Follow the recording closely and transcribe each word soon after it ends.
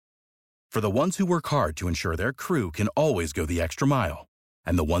For the ones who work hard to ensure their crew can always go the extra mile,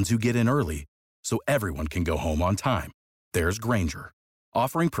 and the ones who get in early so everyone can go home on time, there's Grainger,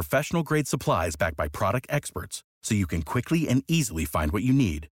 offering professional-grade supplies backed by product experts so you can quickly and easily find what you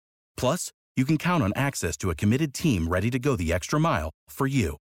need. Plus, you can count on access to a committed team ready to go the extra mile for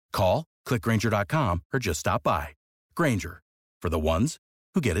you. Call, click Grainger.com, or just stop by. Grainger, for the ones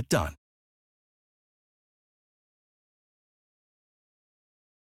who get it done.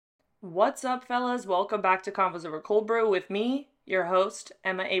 What's up, fellas? Welcome back to Convos Over Cold Brew with me, your host,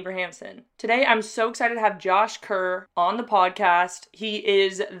 Emma Abrahamson. Today, I'm so excited to have Josh Kerr on the podcast. He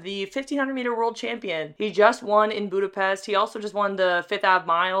is the 1500 meter world champion. He just won in Budapest. He also just won the Fifth Ave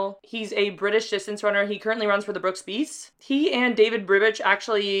Mile. He's a British distance runner. He currently runs for the Brooks Beasts. He and David Bribich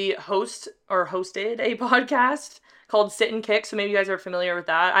actually hosted a podcast called Sit and Kick, so maybe you guys are familiar with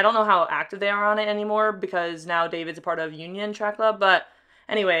that. I don't know how active they are on it anymore because now David's a part of Union Track Club, but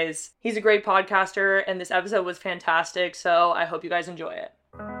anyways, he's a great podcaster, and this episode was fantastic, so I hope you guys enjoy it.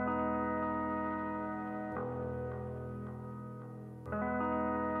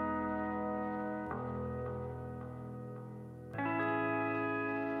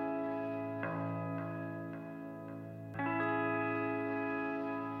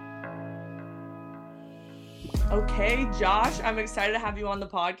 Okay, Josh, I'm excited to have you on the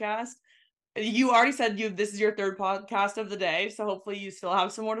podcast. You already said this is your third podcast of the day, so hopefully you still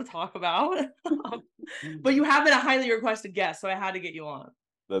have some more to talk about. But you have been a highly requested guest, so I had to get you on.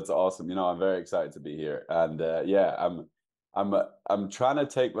 That's awesome. I'm very excited to be here, and I'm trying to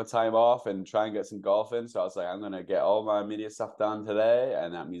take my time off and try and get some golf in. So I was like, I'm gonna get all my media stuff done today,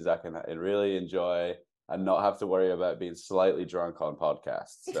 and that means I can really enjoy and not have to worry about being slightly drunk on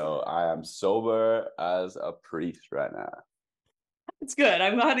podcasts. So I am sober as a priest right now. It's good.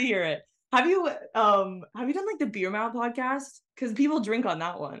 I'm glad to hear it. Have you done like the Beer Mouth podcast? Because people drink on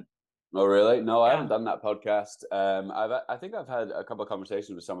that one. Oh, really? No, I haven't done that podcast. I think I've had a couple of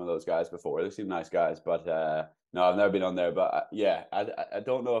conversations with some of those guys before. They seem nice guys, but no, I've never been on there. But I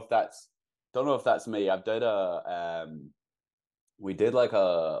don't know if that's me. We did like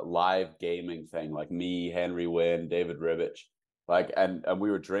a live gaming thing, like me, Henry Wynn, David Ribich, and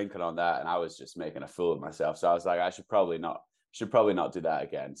we were drinking on that, and I was just making a fool of myself. So I was like, I should probably not do that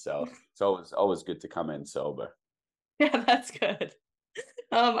again. So it's always good to come in sober. Yeah, that's good.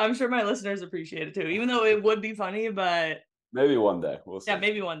 I'm sure my listeners appreciate it too, even though it would be funny, but maybe one day we'll see. Yeah,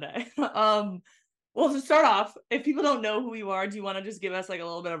 maybe one day. Well, to start off, if people don't know who you are, do you want to just give us like a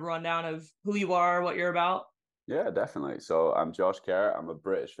little bit of a rundown of who you are, what you're about? Yeah, definitely. So I'm Josh Kerr. I'm a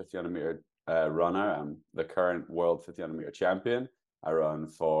British 1500 meter runner. I'm the current world 1500 meter champion. I run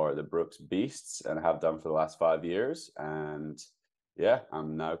for the Brooks Beasts and have done for the last 5 years. And yeah,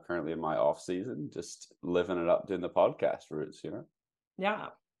 I'm now currently in my off season, just living it up, doing the podcast routes, Yeah.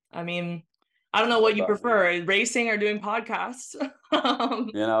 I mean, I don't know what you prefer, racing or doing podcasts.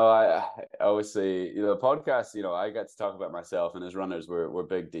 I always say, podcasts, I get to talk about myself, and as runners, we're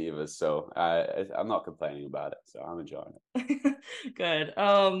big divas. So I'm not complaining about it. So I'm enjoying it. Good.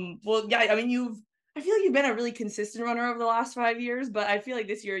 Well, yeah, I mean, I feel like you've been a really consistent runner over the last 5 years, but I feel like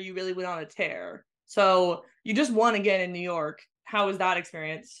this year you really went on a tear. So you just won again in New York. How was that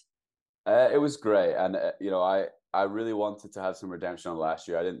experience? It was great. And, I really wanted to have some redemption on last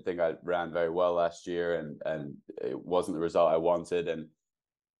year. I didn't think I ran very well last year, and it wasn't the result I wanted. And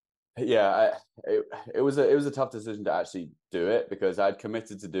yeah, it was a tough decision to actually do it, because I'd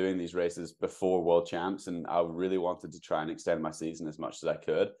committed to doing these races before World Champs, and I really wanted to try and extend my season as much as I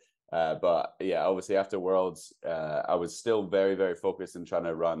could. But yeah, obviously after Worlds, I was still very, very focused in trying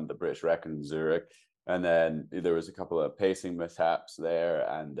to run the British record in Zurich. And then there was a couple of pacing mishaps there,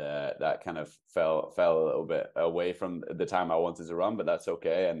 and that kind of fell a little bit away from the time I wanted to run, but that's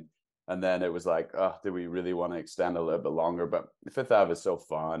okay. And then it was like, oh, do we really want to extend a little bit longer? But Fifth Ave is so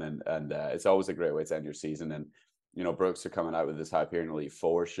fun, and it's always a great way to end your season. And Brooks are coming out with this Hyperion Elite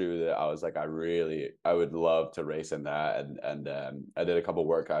 4 shoe that I was like, I would love to race in that. And I did a couple of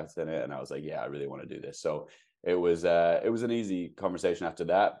workouts in it, and I was like, yeah, I really want to do this. So it was an easy conversation after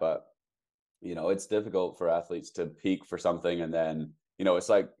that, but it's difficult for athletes to peak for something, and then it's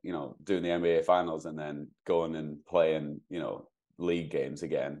like doing the NBA finals and then going and playing league games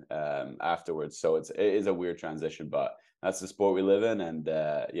again afterwards. So it is a weird transition, but that's the sport we live in. And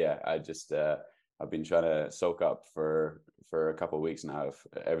I've been trying to soak up for a couple of weeks now of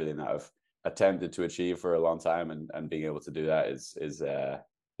everything that I've attempted to achieve for a long time, and being able to do that is it's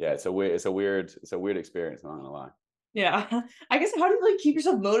a weird experience, not gonna lie. Yeah. I guess, how do you keep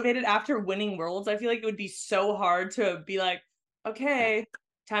yourself motivated after winning Worlds? I feel like it would be so hard to be like, okay,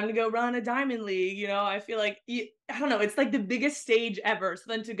 time to go run a Diamond League. I feel like, I don't know, it's like the biggest stage ever. So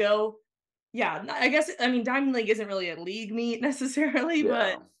then to go Yeah, I guess, I mean, Diamond League isn't really a league meet necessarily,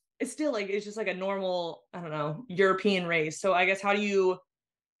 but Yeah. it's still like, it's just like a normal, I don't know, European race. So I guess how do you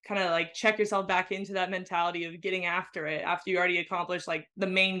kind of like check yourself back into that mentality of getting after it after you already accomplished like the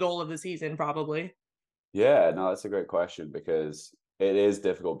main goal of the season, probably? Yeah, no, that's a great question because it is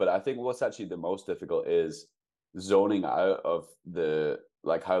difficult. But I think what's actually the most difficult is zoning out of the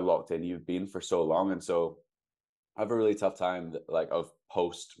like how locked in you've been for so long. And so I have a really tough time like of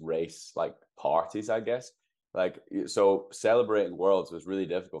post race like parties, I guess. Like so celebrating worlds was really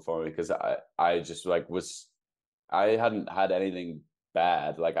difficult for me because I just like was I hadn't had anything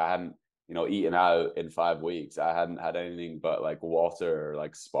bad. Like I hadn't, eaten out in 5 weeks. I hadn't had anything but like water,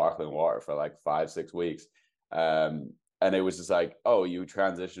 like sparkling water for like 5, 6 weeks. And it was just like, oh, you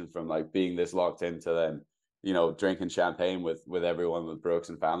transition from like being this locked into then, drinking champagne with everyone, with Brooks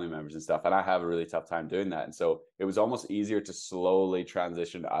and family members and stuff. And I have a really tough time doing that. And so it was almost easier to slowly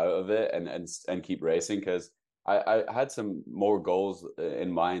transition out of it and keep racing because I had some more goals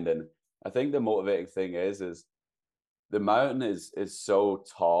in mind. And I think the motivating thing is the mountain is so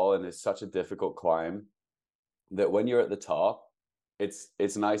tall and it's such a difficult climb that when you're at the top,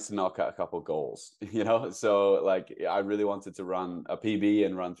 it's nice to knock out a couple goals, So like I really wanted to run a PB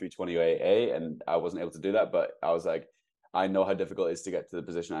and run 328A, and I wasn't able to do that. But I was like, I know how difficult it is to get to the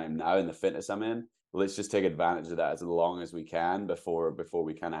position I am now in the fitness I'm in. Let's just take advantage of that as long as we can before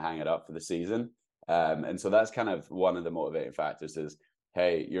we kind of hang it up for the season. And so that's kind of one of the motivating factors is,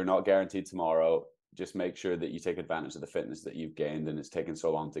 hey, you're not guaranteed tomorrow. Just make sure that you take advantage of the fitness that you've gained and it's taken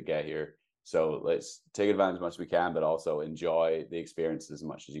so long to get here. So let's take advantage as much as we can, but also enjoy the experience as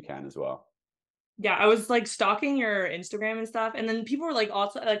much as you can as well. Yeah, I was like stalking your Instagram and stuff, and then people were like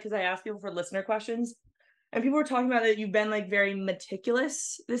also like because I asked people for listener questions, and people were talking about that you've been like very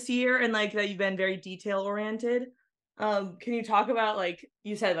meticulous this year and like that you've been very detail oriented. Can you talk about like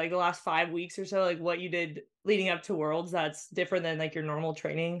you said like the last 5 weeks or so, like what you did leading up to Worlds that's different than like your normal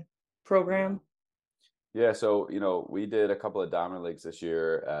training Yeah. program? Yeah, so we did a couple of diamond leagues this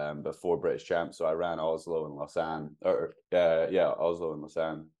year before British Champs. So I ran Oslo and Lausanne, or Oslo and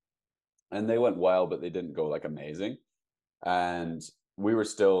Lausanne, and they went well, but they didn't go like amazing. And we were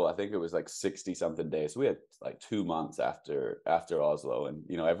still, I think it was like 60 something days. So we had like 2 months after Oslo, and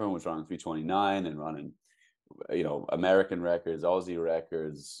everyone was running 329 and running American records, Aussie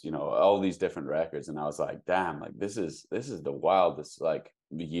records, all these different records. And I was like, damn, like this is the wildest like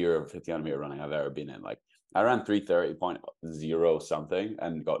year of 50 meter running I've ever been in. Like I ran 330.0 something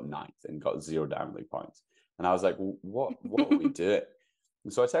and got ninth and got 0 diamond league points. And I was like, what are we doing?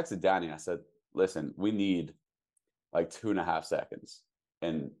 And so I texted Danny. I said, listen, we need like 2.5 seconds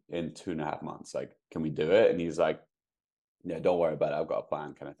in 2.5 months. Like, can we do it? And he's like, yeah, don't worry about it. I've got a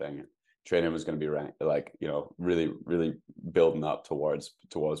plan, kind of thing. Training was going to be like really really building up towards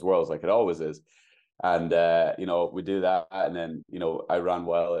Worlds like it always is. And we do that, and then I ran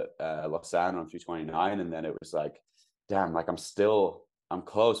well at Lausanne on 329, and then it was like, damn, like I'm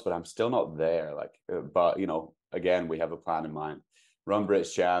close, but I'm still not there. Like, but again, we have a plan in mind. Run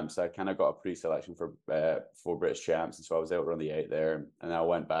British Champs. I kind of got a pre-selection for British Champs, and so I was able to run the 8 there, and I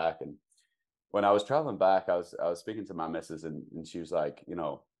went back. And when I was traveling back, I was speaking to my missus, and she was like,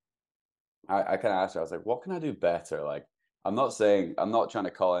 I kind of asked her, I was like, what can I do better? Like, I'm not trying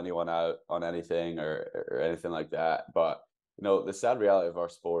to call anyone out on anything or anything like that. But, the sad reality of our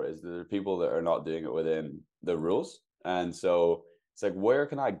sport is there are people that are not doing it within the rules. And so it's like, where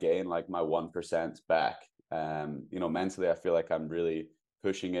can I gain like my 1% back? Mentally, I feel like I'm really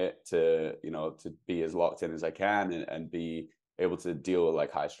pushing it to be as locked in as I can and be able to deal with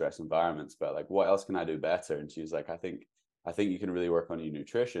like high stress environments. But like, what else can I do better? And she was like, I think you can really work on your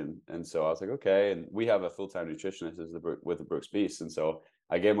nutrition. And so I was like, okay. And we have a full-time nutritionist with the Brooks Beast. And so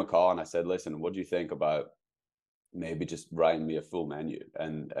I gave him a call and I said, listen, what do you think about maybe just writing me a full menu?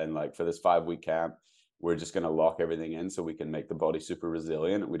 And like for this 5-week camp, we're just going to lock everything in so we can make the body super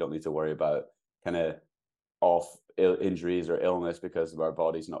resilient. We don't need to worry about kind of off injuries or illness because our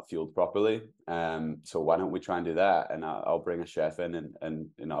body's not fueled properly. So why don't we try and do that? And I'll bring a chef in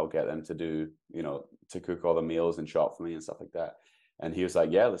and I'll get them to do, to cook all the meals and shop for me and stuff like that. And he was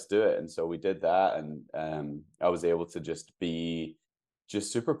like, yeah, let's do it. And so we did that. And I was able to just be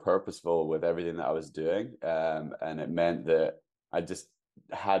just super purposeful with everything that I was doing. And it meant that I just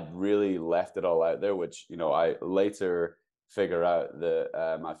had really left it all out there, which, I later figure out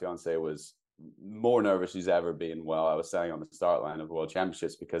that my fiance was more nervous she's ever been while I was standing on the start line of World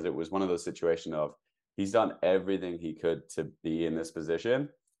Championships, because it was one of those situations of he's done everything he could to be in this position.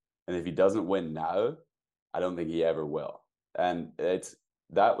 And if he doesn't win now, I don't think he ever will. And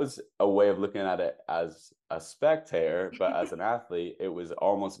that was a way of looking at it as a spectator, but as an athlete, it was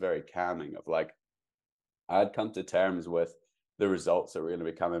almost very calming of like, I'd come to terms with the results that were going to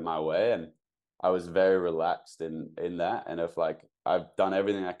be coming my way. And I was very relaxed in that. And if like, I've done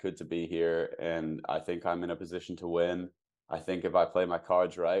everything I could to be here, and I think I'm in a position to win. I think if I play my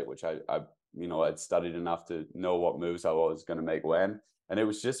cards right, which I I'd studied enough to know what moves I was going to make when. And it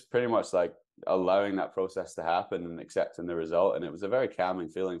was just pretty much like allowing that process to happen and accepting the result. And it was a very calming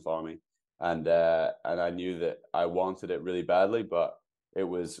feeling for me. And I knew that I wanted it really badly, but it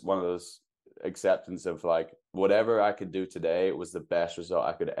was one of those acceptance of like, whatever I could do today was the best result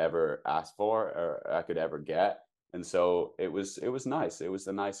I could ever ask for or I could ever get. And so it was nice. It was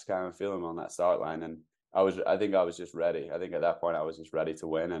a nice kind of feeling on that start line. And I think I was just ready. I think at that point I was just ready to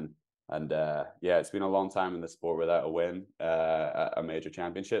win. And yeah, it's been a long time in the sport without a win, a major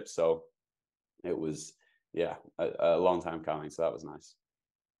championship. So it was, yeah, a long time coming. So that was nice.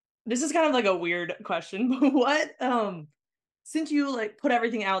 This is kind of like a weird question, but what, since you like put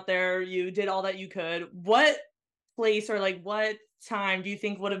everything out there, you did all that you could, what place or like what time do you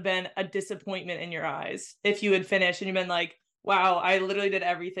think would have been a disappointment in your eyes if you had finished and you've been like, wow, I literally did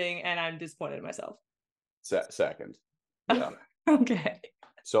everything and I'm disappointed in myself? Second. Yeah. Okay.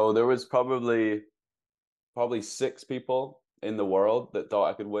 So there was probably 6 people in the world that thought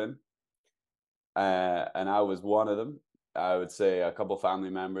I could win. And I was one of them. I would say a couple family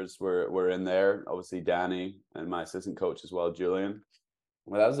members were in there, obviously Danny and my assistant coach as well, Julian.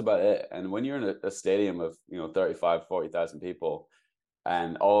 Well, that was about it. And when you're in a stadium of 35, 40,000 people,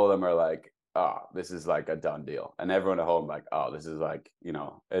 and all of them are like, oh, this is like a done deal, and everyone at home like, oh, this is like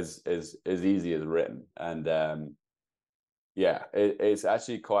as easy as written. And yeah, it's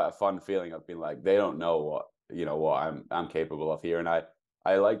actually quite a fun feeling of being like, they don't know what I'm capable of here. And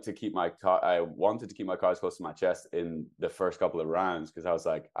I like to keep I wanted to keep my cards close to my chest in the first couple of rounds, because I was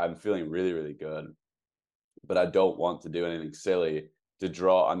like, I'm feeling really, really good, but I don't want to do anything silly to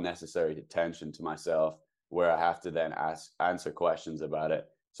draw unnecessary attention to myself where I have to then answer questions about it.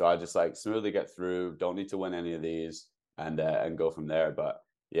 So I just like smoothly get through, don't need to win any of these, and go from there. But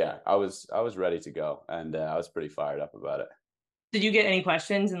yeah, I was ready to go, and I was pretty fired up about it. Did you get any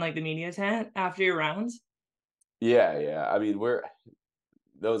questions in like the media tent after your rounds? Yeah. I mean,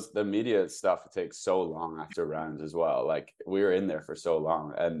 the media stuff takes so long after rounds as well. Like, we were in there for so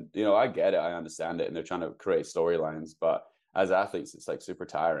long, and I get it, I understand it, and they're trying to create storylines, but as athletes, it's like super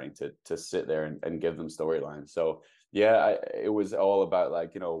tiring to sit there and give them storylines. So yeah, it was all about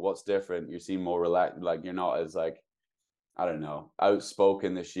like, what's different. You seem more relaxed, like you're not as like, I don't know,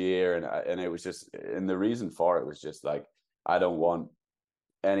 outspoken this year, and it was just, and the reason for it was just like, I don't want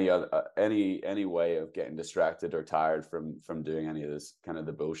any way of getting distracted or tired from doing any of this kind of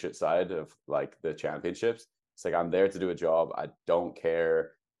the bullshit side of like the championships. It's like, I'm there to do a job. I don't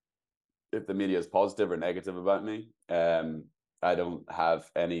care if the media is positive or negative about me. I don't have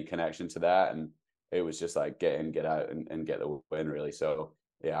any connection to that, and it was just like get in, get out, and get the win, really. So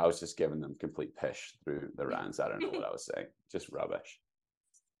yeah, I was just giving them complete pish through the rounds. I don't know what I was saying, just rubbish.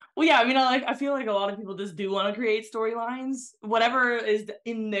 Well, yeah, I mean, I feel like a lot of people just do want to create storylines. Whatever is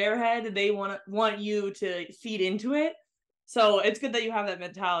in their head, they want you to feed into it. So it's good that you have that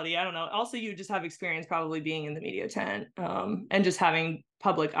mentality. I don't know. Also, you just have experience probably being in the media tent, and just having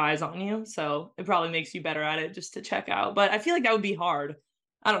public eyes on you. So it probably makes you better at it just to check out. But I feel like that would be hard.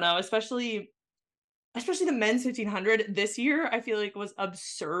 I don't know, especially the men's 1500 this year. I feel like was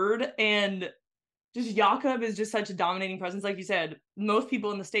absurd, and just Jakob is just such a dominating presence. Like you said, most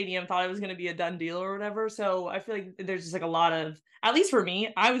people in the stadium thought it was going to be a done deal or whatever. So I feel like there's just like a lot of, at least for me,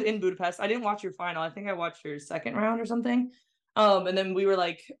 I was in Budapest. I didn't watch your final. I think I watched your second round or something. And then we were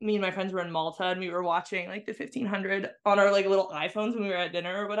like, me and my friends were in Malta, and we were watching like the 1500 on our like little iPhones when we were at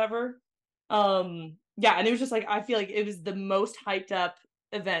dinner or whatever. Yeah. And it was just like, I feel like it was the most hyped up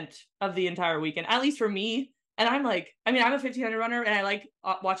event of the entire weekend, at least for me. And I'm like, I mean, I'm a 1500 runner, and I like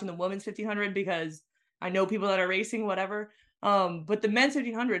watching the women's 1500 because I know people that are racing, whatever. But the men's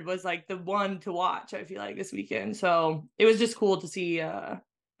 1500 was like the one to watch, I feel like, this weekend. So it was just cool to see, I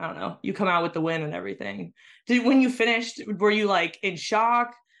don't know, you come out with the win and everything. When you finished, were you like in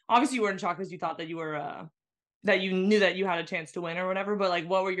shock? Obviously you were in shock because you thought that you were, that you knew that you had a chance to win or whatever, but like,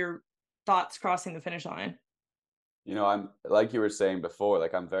 what were your thoughts crossing the finish line? I'm, like you were saying before,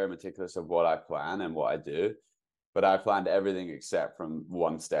 like, I'm very meticulous of what I plan and what I do, but I planned everything except from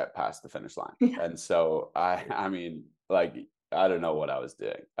one step past the finish line. Yeah. And so I mean, like, I don't know what I was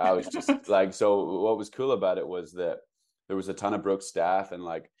doing. I was just like, so what was cool about it was that there was a ton of Brooks staff, and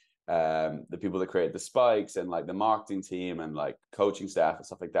like the people that create the spikes, and like the marketing team, and like coaching staff and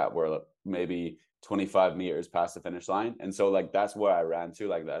stuff like that were maybe 25 meters past the finish line. And so like, that's where I ran to,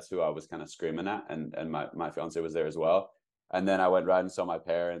 like, that's who I was kind of screaming at. And my fiance was there as well. And then I went riding, saw my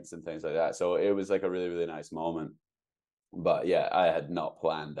parents and things like that. So it was like a really, really nice moment. But yeah, I had not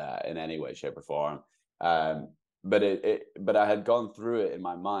planned that in any way, shape or form. But I had gone through it in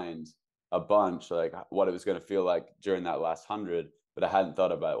my mind a bunch, like what it was going to feel like during that last 100, but I hadn't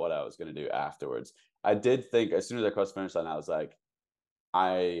thought about what I was going to do afterwards. I did think as soon as I crossed the finish line, I was like,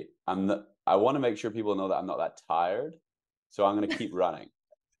 I want to make sure people know that I'm not that tired, so I'm going to keep running.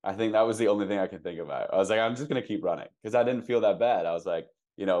 I think that was the only thing I could think about. I was like, I'm just going to keep running because I didn't feel that bad. I was like,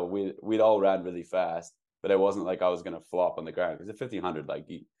 we'd all ran really fast, but it wasn't like I was going to flop on the ground because at 1500, like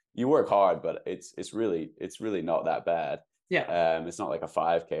you work hard, but it's really not that bad. Yeah. It's not like a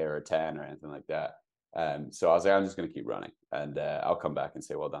 5K or a 10 or anything like that. So I was like, I'm just going to keep running, and I'll come back and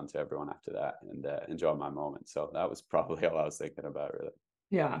say well done to everyone after that, and enjoy my moment. So that was probably all I was thinking about, really.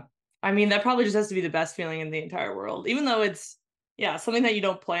 Yeah. I mean, that probably just has to be the best feeling in the entire world, even though it's, something that you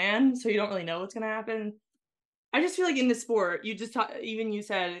don't plan, so you don't really know what's going to happen. I just feel like in the sport, you just even you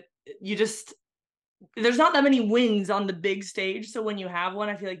said there's not that many wins on the big stage, so when you have one,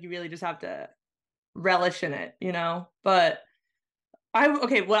 I feel like you really just have to relish in it, But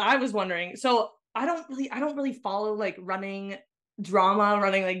what I was wondering, so I don't really follow like running drama,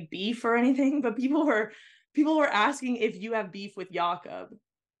 running like beef or anything, but people were asking if you have beef with Jakob.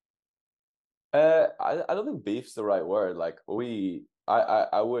 I don't think beef's the right word. Like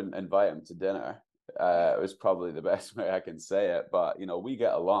I wouldn't invite him to dinner. It was probably the best way I can say it, but we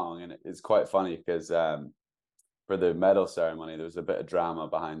get along, and it's quite funny because for the medal ceremony there was a bit of drama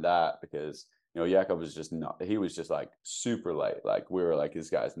behind that because Jakob was just not, he was just like super late. Like we were like, this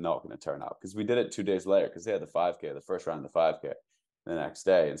guy's not going to turn up because we did it 2 days later because they had the 5K, the first round of the 5K the next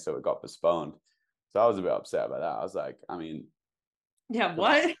day, and so it got postponed. So I was a bit upset about that. I was like, I mean, yeah,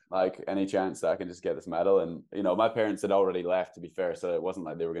 what? Like, any chance that I can just get this medal? And my parents had already left, to be fair, so it wasn't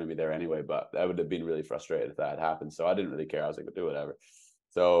like they were going to be there anyway. But I would have been really frustrated if that had happened. So I didn't really care. I was like, do whatever.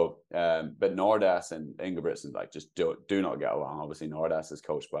 So, but Nordas and Ingebrigtsen like just do not get along. Obviously, Nordas is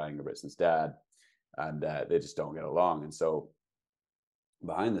coached by Ingebrigtsen's dad, and they just don't get along. And so,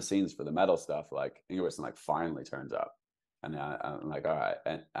 behind the scenes for the medal stuff, like Ingebrigtsen like finally turns up, and I'm like, all right,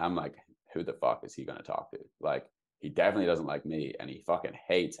 and I'm like, who the fuck is he going to talk to? Like, he definitely doesn't like me, and he fucking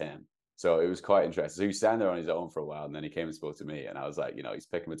hates him. So it was quite interesting. So he was standing there on his own for a while, and then he came and spoke to me, and I was like, he's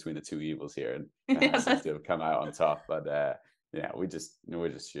picking between the two evils here, and seems to have come out on top. But we're just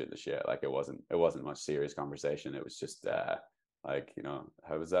shooting the shit. Like it wasn't much serious conversation. It was just like,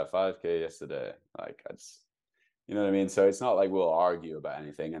 how was that 5K yesterday? Like I just, you know what I mean? So it's not like we'll argue about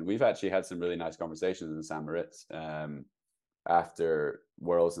anything. And we've actually had some really nice conversations in San Moritz after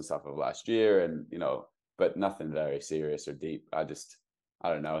Worlds and stuff of last year, and but nothing very serious or deep. I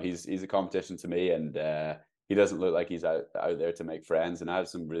don't know. He's a competition to me, and he doesn't look like he's out there to make friends. And I have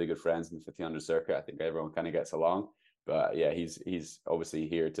some really good friends in the 1500 circuit. I think everyone kind of gets along. But yeah, he's obviously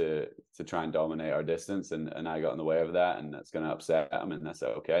here to try and dominate our distance, and I got in the way of that, and that's going to upset him, and that's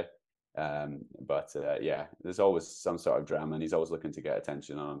okay. But there's always some sort of drama, and he's always looking to get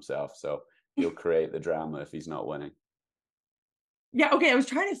attention on himself. So he'll create the drama if he's not winning. Yeah, okay, I was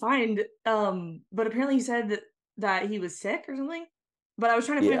trying to find, but apparently he said that he was sick or something. But I was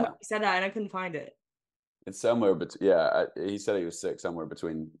trying to find when he said that, and I couldn't find it. It's somewhere, but he said he was sick somewhere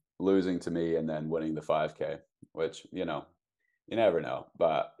between losing to me and then winning the 5K, which you never know.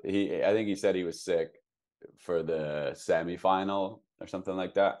 But I think he said he was sick for the semi-final or something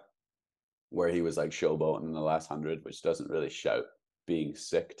like that, where he was like showboating in the last 100, which doesn't really shout being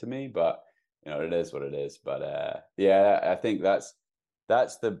sick to me, but it is what it is. But I think that's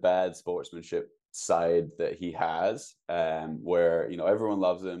the bad sportsmanship side that he has, where everyone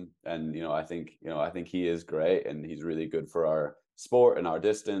loves him, and I think he is great, and he's really good for our sport and our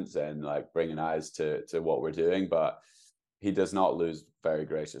distance, and like bringing eyes to what we're doing. But he does not lose very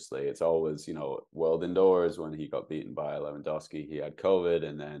graciously. It's always World Indoors when he got beaten by Lewandowski, he had COVID,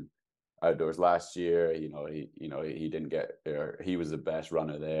 and then outdoors last year, he didn't get, or he was the best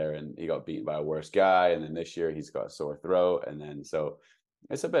runner there, and he got beaten by a worse guy. And then this year he's got a sore throat, and then so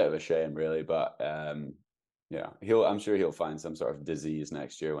it's a bit of a shame, really. But I'm sure he'll find some sort of disease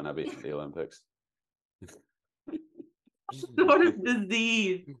next year when I beat him at the Olympics. What is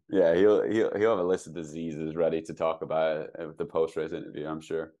disease? Yeah, he'll have a list of diseases ready to talk about it with the post-race interview, I'm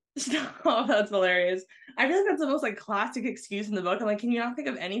sure. Oh, that's hilarious. I feel like that's the most like classic excuse in the book. I'm like, can you not think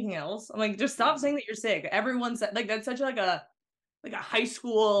of anything else? I'm like, just stop saying that you're sick. Everyone said like that's such like a high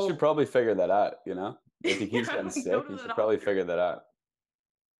school. You should probably figure that out, If he keeps getting sick, you should probably figure that out.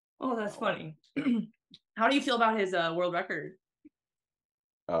 Oh, that's funny. How do you feel about his world record?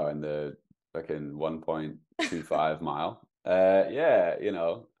 Oh, in the fucking 1.25 mile. Yeah,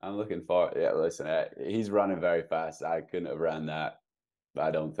 I'm looking for. Yeah, listen, he's running very fast. I couldn't have ran that,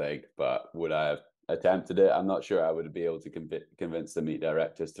 I don't think. But would I have attempted it? I'm not sure I would be able to convince the meet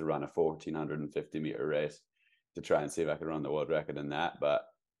directors to run a 1450-meter race to try and see if I could run the world record in that. But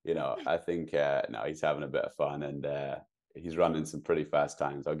I think no, he's having a bit of fun, and he's running some pretty fast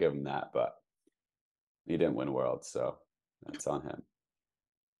times. I'll give him that. But he didn't win worlds, so that's on him.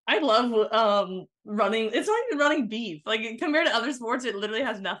 I love running. It's not even running beef. Like compared to other sports, it literally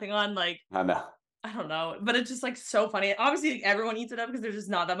has nothing on. Like I know. I don't know, but it's just like so funny. Obviously, like, everyone eats it up because there's just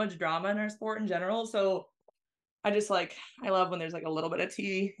not that much drama in our sport in general. So I just like I love when there's like a little bit of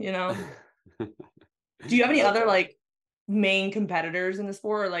tea. Do you have any other like main competitors in the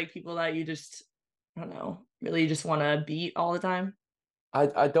sport, or like people that you just I don't know, really just want to beat all the time?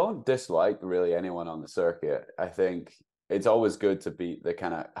 I don't dislike really anyone on the circuit. I think it's always good to beat the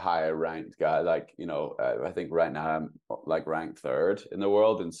kind of higher ranked guy. Like, I think right now I'm like ranked third in the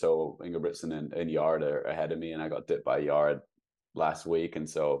world. And so Ingebrigtsen and Yard are ahead of me, and I got dipped by Yard last week. And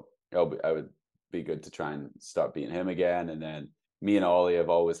so I would be good to try and start beating him again. And then me and Ollie have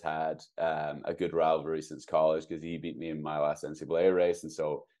always had a good rivalry since college because he beat me in my last NCAA race. And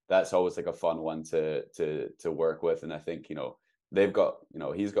so that's always like a fun one to work with. And I think, they've got,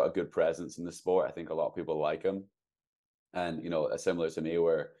 he's got a good presence in the sport. I think a lot of people like him. And, similar to me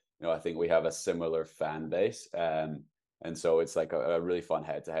where, I think we have a similar fan base. And so it's like a really fun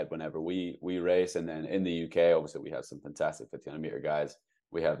head to head whenever we race. And then in the UK, obviously we have some fantastic 1500-meter guys.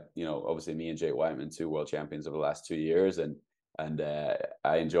 We have, obviously me and Jake Whiteman, 2 world champions over the last 2 years. And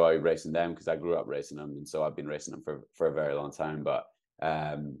I enjoy racing them because I grew up racing them. And so I've been racing them for a very long time. But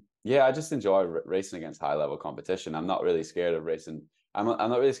yeah, I just enjoy racing against high level competition. I'm not really scared of racing. I'm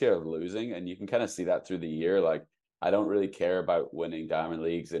not really scared of losing, and you can kind of see that through the year. Like I don't really care about winning diamond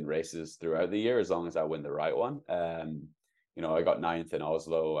leagues and races throughout the year as long as I win the right one. I got 9th in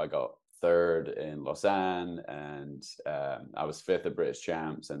Oslo, I got 3rd in Lausanne, and I was 5th at British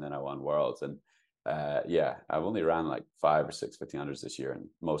Champs, and then I won Worlds. And yeah, I've only ran like 5 or 6 1500s this year, and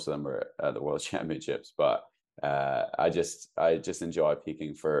most of them were at the World Championships. But I just enjoy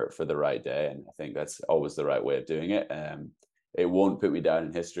peaking for the right day, and I think that's always the right way of doing it. It won't put me down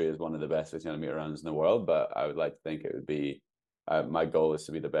in history as one of the best 1500-meter runners in the world, but I would like to think it would be my goal is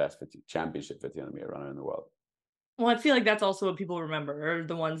to be the best championship 1500-meter runner in the world. Well, I feel like that's also what people remember, are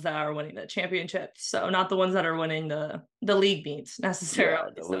the ones that are winning the championships. So not the ones that are winning the league meets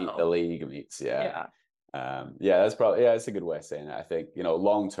necessarily. Yeah, the league meets. Yeah. That's probably, it's a good way of saying it. I think,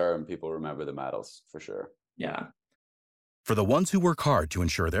 long term, people remember the medals for sure. Yeah. For the ones who work hard to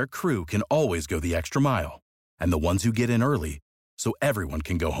ensure their crew can always go the extra mile, and the ones who get in early so everyone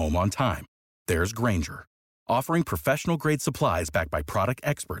can go home on time, there's Grainger, offering professional-grade supplies backed by product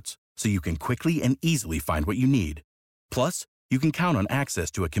experts so you can quickly and easily find what you need. Plus, you can count on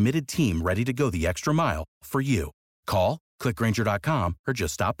access to a committed team ready to go the extra mile for you. Call, click Grainger.com, or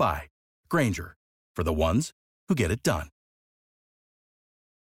just stop by. Grainger, for the ones who get it done.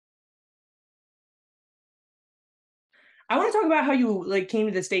 I want to talk about how you like came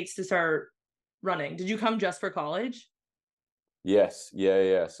to the States to start running. Did you come just for college? Yes.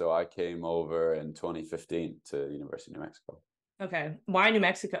 Yeah. So I came over in 2015 to University of New Mexico. Okay. Why New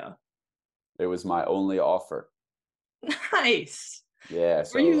Mexico? It was my only offer. Nice. Yeah.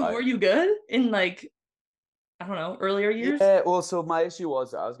 So were you good in like, I don't know, earlier years? Yeah, well, so my issue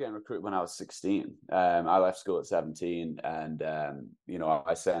was I was getting recruited when I was 16. I left school at 17, and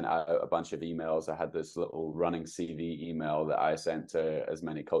I sent out a bunch of emails. I had this little running CV email that I sent to as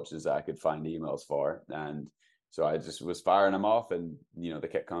many coaches as I could find emails for, and so I just was firing them off, and they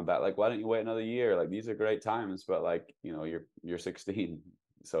kept coming back like, "Why don't you wait another year? Like these are great times, but like you're 16,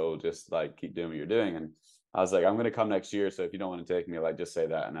 so just like keep doing what you're doing." And I was like, "I'm going to come next year, so if you don't want to take me, like just say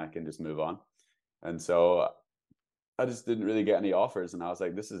that, and I can just move on." And so I just didn't really get any offers, and I was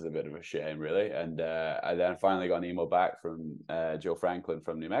like, this is a bit of a shame, really. And I then finally got an email back from Joe Franklin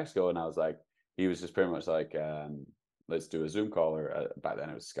from New Mexico, and I was like, he was just pretty much like, let's do a Zoom call, or back then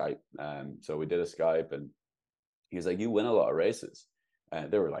it was Skype. So we did a Skype, and he was like, you win a lot of races.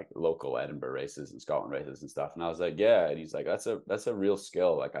 And there were like local Edinburgh races and Scotland races and stuff. And I was like, yeah. And he's like, that's a real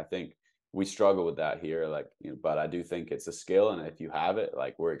skill. Like, I think we struggle with that here, like, but I do think it's a skill. And if you have it,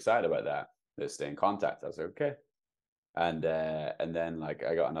 like, we're excited about that. Let's stay in contact. I was like, okay. And then like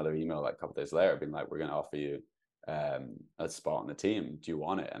I got another email like a couple of days later being like, we're going to offer you a spot on the team. Do you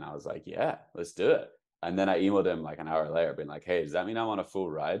want it? And I was like, yeah, let's do it. And then I emailed him like an hour later being like, hey, does that mean I'm on a full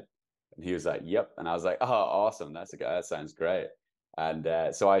ride? And he was like, yep. And I was like, oh, awesome. That's a guy. That sounds great. And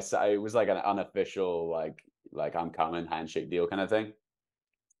so it was like an unofficial, like I'm coming handshake deal kind of thing.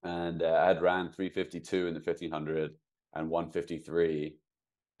 and I had ran 352 in the 1500 and 153,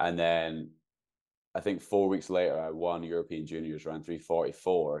 and then I think 4 weeks later I won European Juniors, ran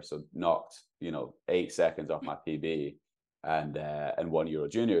 344, so knocked 8 seconds off my PB, and won Euro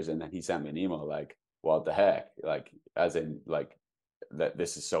Juniors. And then he sent me an email like, "What the heck?" Like, as in like, that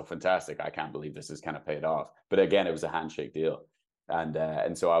this is so fantastic. I can't believe this has kind of paid off. But again, it was a handshake deal,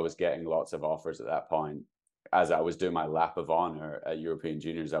 and so I was getting lots of offers at that point. As I was doing my lap of honor at European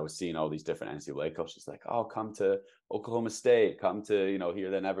Juniors, I was seeing all these different NCAA coaches like, "Oh, come to Oklahoma State, come to here,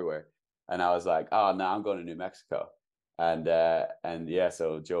 then everywhere." And I was like, "Oh no, I'm going to New Mexico." And yeah,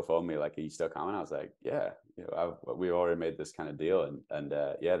 so Joe phoned me like, "Are you still coming?" I was like, "Yeah, we already made this kind of deal." And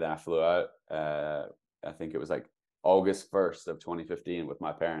yeah, then I flew out. I think it was like August 1st of 2015 with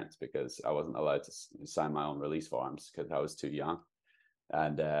my parents, because I wasn't allowed to sign my own release forms because I was too young.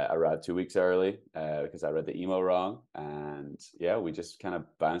 And I arrived 2 weeks early because I read the email wrong. And yeah, we just kind of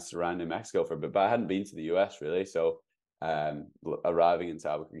bounced around New Mexico for a bit, but I hadn't been to the US really. So arriving in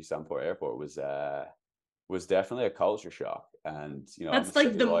Albuquerque Sunport Airport was definitely a culture shock. And I'm a That's like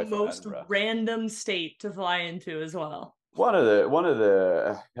city the boy from most Edinburgh. random state to fly into as well. One of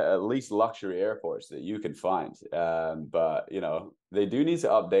the least luxury airports that you can find. But they do need to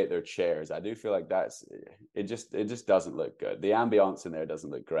update their chairs. I do feel like it just doesn't look good. The ambiance in there doesn't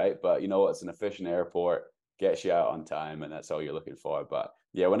look great, but it's an efficient airport, gets you out on time, and that's all you're looking for. But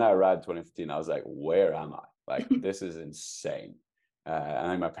yeah, when I arrived 2015, I was like, where am I? Like, this is insane. And I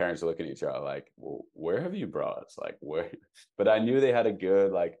think my parents are looking at each other like, well, where have you brought us? Like, where? But I knew they had a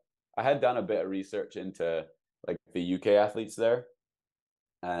good, like, I had done a bit of research into like the UK athletes there,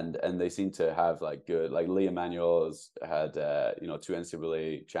 and they seem to have like good, like Lee Emanuel's had two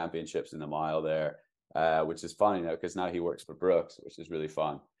NCAA championships in the mile there, which is funny now because now he works for Brooks, which is really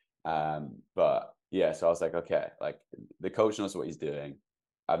fun. But yeah, so I was like, okay, like the coach knows what he's doing.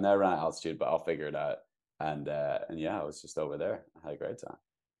 I've never run at altitude, but I'll figure it out. And yeah, I was just over there. I had a great time.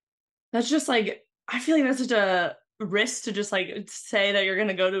 That's just like, I feel like that's such a risk to just like say that you're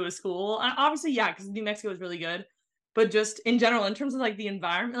gonna go to a school. Obviously, yeah, because New Mexico is really good, but just in general, in terms of like the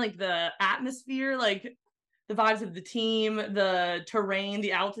environment, like the atmosphere, like the vibes of the team, the terrain,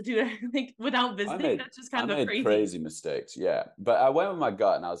 the altitude, like without I visiting, made that's just I kind of made crazy. crazy mistakes, yeah. But I went with my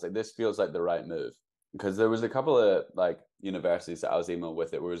gut and I was like, this feels like the right move. Because there was a couple of like universities that I was emailing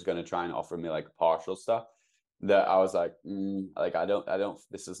with that was going to try and offer me like partial stuff that I was like, like I don't,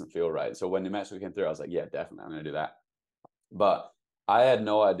 this doesn't feel right. So when New Mexico came through, I was like, yeah, definitely, I'm going to do that. But I had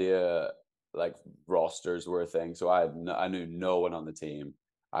no idea like rosters were a thing, so I knew no one on the team.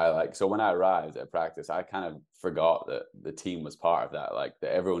 So when I arrived at practice, I kind of forgot that the team was part of that. Like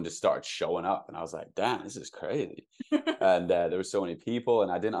that everyone just started showing up, and I was like, "Damn, this is crazy!" And there were so many people,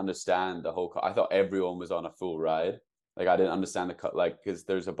 and I didn't understand the whole. I thought everyone was on a full ride. Like I didn't understand because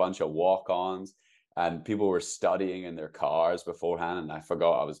there's a bunch of walk-ons, and people were studying in their cars beforehand, and I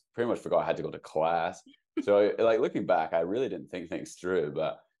pretty much forgot I had to go to class. So like looking back, I really didn't think things through,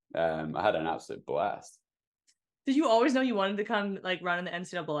 but I had an absolute blast. Did you always know you wanted to come like run in the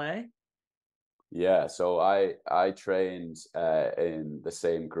NCAA? Yeah, so I trained in the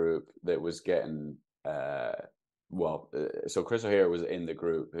same group that was getting so Chris O'Hare was in the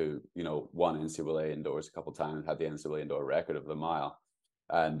group who won NCAA indoors a couple of times, had the NCAA indoor record of the mile,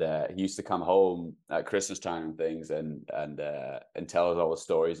 and he used to come home at Christmas time and things, and tell us all the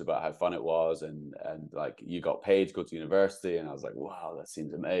stories about how fun it was, and like you got paid to go to university, and I was like, wow, that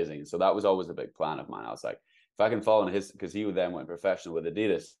seems amazing. So that was always a big plan of mine. I was like, if I can follow in his, because he then went professional with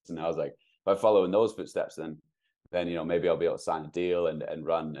Adidas, and I was like, if I follow in those footsteps, then maybe I'll be able to sign a deal and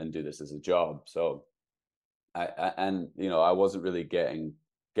run and do this as a job. So I wasn't really getting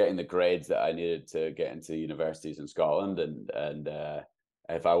the grades that I needed to get into universities in Scotland, and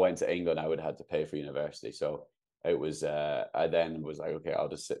if I went to England, I would have had to pay for university. So it was I then was like, okay, I'll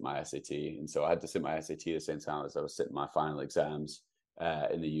just sit my SAT, and so I had to sit my SAT at the same time as I was sitting my final exams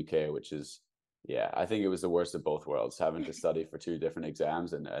in the UK, which is, yeah, I think it was the worst of both worlds, having to study for two different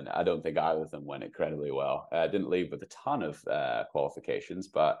exams, and I don't think either of them went incredibly well. I didn't leave with a ton of qualifications,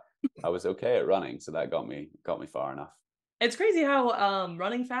 but I was okay at running, so that got me far enough. It's crazy how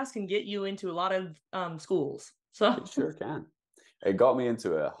running fast can get you into a lot of schools. So It sure can. It got me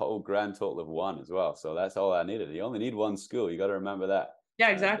into a whole grand total of one as well, so that's all I needed. You only need one school. You got to remember that. yeah,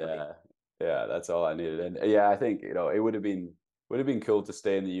 And exactly. yeah, that's all I needed. And yeah, I think it would have been cool to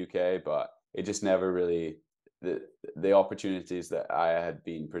stay in the UK, but it just never really, the opportunities that I had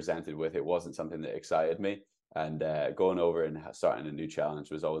been presented with, it wasn't something that excited me. And going over and starting a new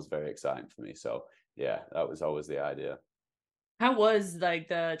challenge was always very exciting for me. So yeah, that was always the idea. How was like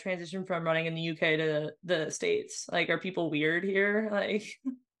the transition from running in the UK to the States? Like, are people weird here? Like,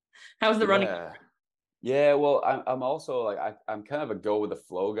 How's the running? Yeah. Yeah, well, I'm also like I'm kind of a go with the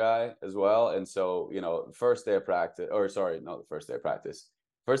flow guy as well. And so, first day of practice, or sorry, not the first day of practice.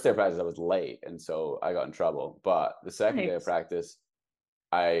 First day of practice, I was late, and so I got in trouble. But the second day of Nice. practice,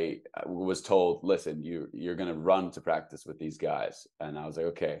 I was told, listen, you're gonna run to practice with these guys. And I was like,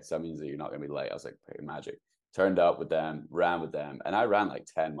 okay, so that means that you're not gonna be late. I was like, okay, magic. Turned up with them, ran with them, and I ran like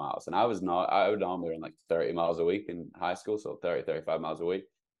 10 miles. And I would normally run like 30 miles a week in high school, so 35 miles a week.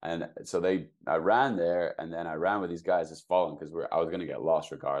 And so I ran there, and then I ran with these guys just following because I was gonna get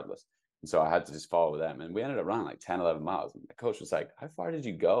lost regardless. And so I had to just follow them. And we ended up running like 10, 11 miles. And the coach was like, how far did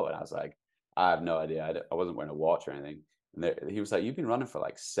you go? And I was like, I have no idea. I wasn't wearing a watch or anything. And he was like, you've been running for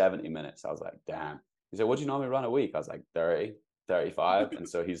like 70 minutes. I was like, damn. He said, what do you normally run a week? I was like, 30, 35. And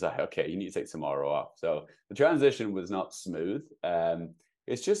so he's like, okay, you need to take tomorrow off. So the transition was not smooth.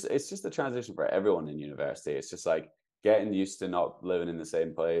 It's just the transition for everyone in university. It's just like getting used to not living in the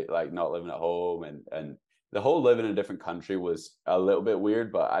same place, like not living at home. And the whole living in a different country was a little bit weird,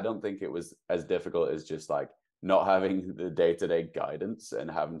 but I don't think it was as difficult as just like not having the day-to-day guidance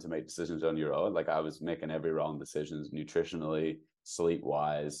and having to make decisions on your own. Like I was making every wrong decisions nutritionally,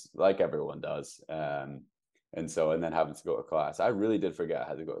 sleep-wise, like everyone does. And then having to go to class. I really did forget I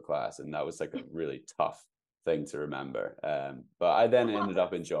had to go to class, and that was like a really tough thing to remember. But I then ended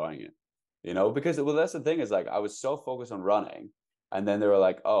up enjoying it, because that's the thing is like I was so focused on running, and then they were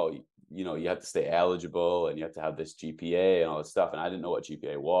like, oh, you have to stay eligible and you have to have this GPA and all this stuff. And I didn't know what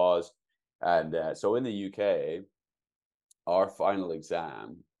GPA was. And so in the UK, our final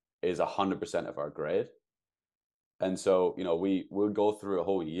exam is 100% of our grade. And so, we would go through a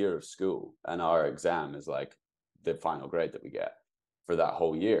whole year of school, and our exam is like the final grade that we get for that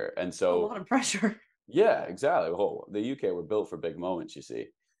whole year. And A so, lot of pressure. yeah, exactly. Well, the UK were built for big moments, you see.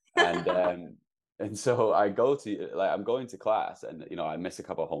 And and so I'm going to class, and I missed a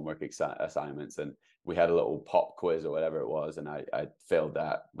couple of homework assignments, and we had a little pop quiz or whatever it was, and I failed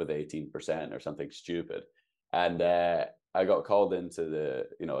that with 18% or something stupid. And I got called into the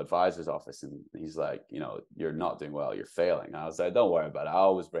advisor's office, and he's like, you're not doing well, you're failing. And I was like, don't worry about it, I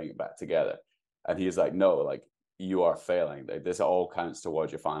always bring it back together. And he's like, no, like you are failing. Like this all counts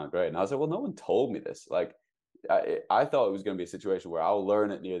towards your final grade. And I was like, well, no one told me this. Like I thought it was going to be a situation where I'll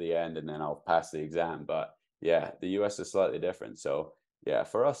learn it near the end and then I'll pass the exam. But yeah, the US is slightly different. So yeah,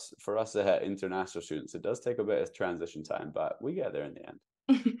 for us international students, it does take a bit of transition time, but we get there in the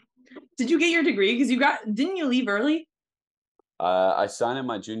end. Did you get your degree? Because didn't you leave early? I signed in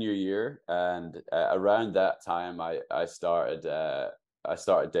my junior year, and around that time, I started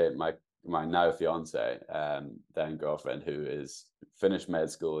dating my now fiance, then girlfriend, who is finished med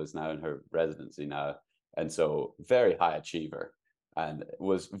school, is now in her residency now, and so very high achiever, and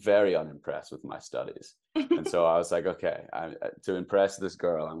was very unimpressed with my studies. And so I was like, okay, to impress this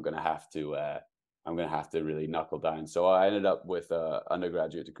girl, I'm gonna have to really knuckle down. So I ended up with a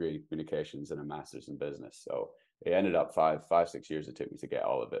undergraduate degree in communications and a master's in business. So it ended up 6 years it took me to get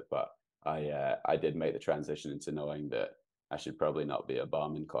all of it, but I did make the transition into knowing that I should probably not be a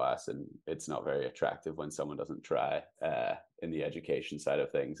bum in class, and it's not very attractive when someone doesn't try in the education side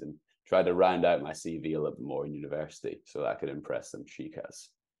of things, and try to round out my CV a little bit more in university so that I could impress some chicas.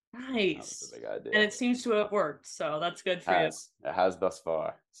 That was Nice. a big idea. And it seems to have worked, so that's good for you. It has thus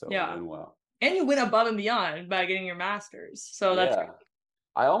far, so Yeah. doing well. And you went above and beyond by getting your master's. So that's Yeah.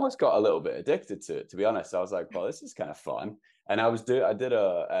 I almost got a little bit addicted to it, to be honest. I was like, well, this is kind of fun. And I did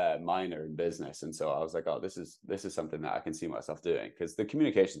a minor in business. And so I was like, oh, this is something that I can see myself doing. Because the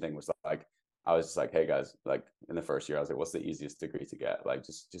communication thing was like, I was just like, hey guys, like in the first year, I was like, what's the easiest degree to get? Like,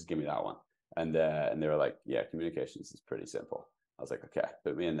 just give me that one. And they were like, yeah, communications is pretty simple. I was like, okay,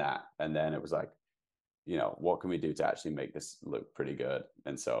 put me in that. And then it was like, what can we do to actually make this look pretty good?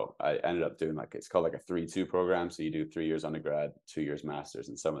 And so I ended up doing it's called like a 3-2 program. So you do 3 years undergrad, 2 years masters,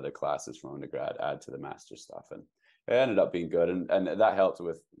 and some of the classes from undergrad add to the master stuff. And it ended up being good. And that helped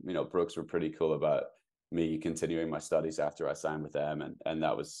with, Brooks were pretty cool about me continuing my studies after I signed with them. And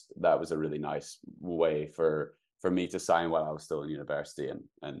that was a really nice way for me to sign while I was still in university.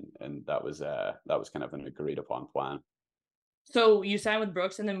 And that was kind of an agreed upon plan. So you signed with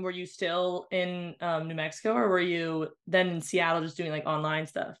Brooks, and then were you still in New Mexico, or were you then in Seattle just doing like online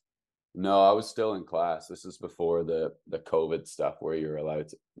stuff? No, I was still in class. This is before the COVID stuff where you're allowed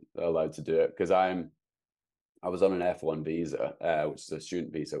to do it, because I was on an F1 visa, which is a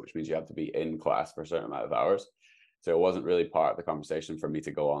student visa, which means you have to be in class for a certain amount of hours. So it wasn't really part of the conversation for me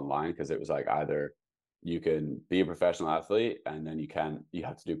to go online, because it was like either you can be a professional athlete and then you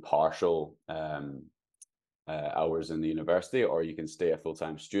have to do partial hours in the university, or you can stay a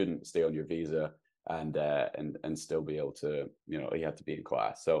full-time student, stay on your visa, and still be able to, he had to be in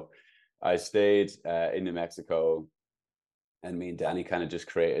class. So I stayed in New Mexico, and me and Danny kind of just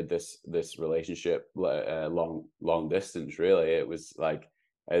created this relationship, long distance. Really, it was like,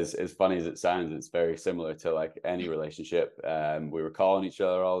 as funny as it sounds, it's very similar to like any relationship. We were calling each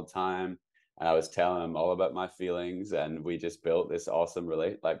other all the time, and I was telling him all about my feelings, and we just built this awesome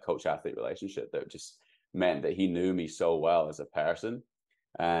coach athlete relationship that just meant that he knew me so well as a person.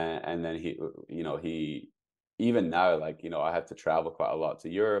 And then he even now, like, I have to travel quite a lot to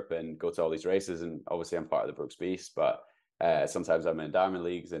Europe and go to all these races, and obviously I'm part of the Brooks Beast, but sometimes I'm in diamond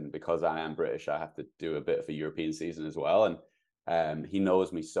leagues, and because I am British, I have to do a bit of a European season as well. And he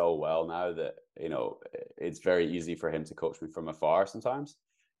knows me so well now that it's very easy for him to coach me from afar sometimes,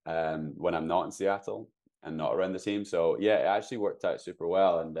 when I'm not in Seattle and not around the team. So yeah, it actually worked out super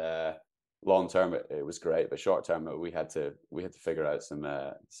well. And long term, it was great, but short term, we had to figure out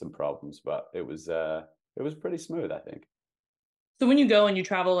some problems. But it was pretty smooth, I think. So when you go and you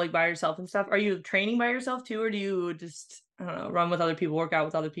travel like by yourself and stuff, are you training by yourself too, or do you just, I don't know, run with other people, work out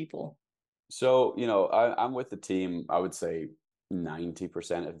with other people? So, I'm with the team, I would say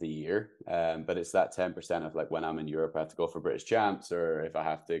 90% of the year. But it's that 10% of like when I'm in Europe, I have to go for British champs, or if I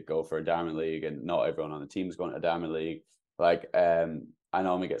have to go for a Diamond League, and not everyone on the team is going to a Diamond League. Like, I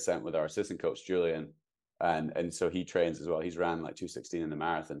normally get sent with our assistant coach, Julian. And so he trains as well. He's ran like 2:16 in the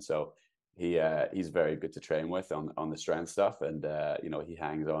marathon. So he's very good to train with on the strength stuff. And he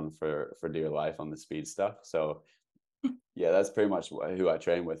hangs on for dear life on the speed stuff. So yeah, that's pretty much who I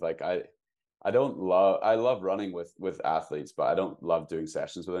train with. Like, I love running with athletes, but I don't love doing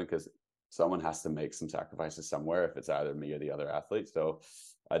sessions with them, because someone has to make some sacrifices somewhere, if it's either me or the other athlete. So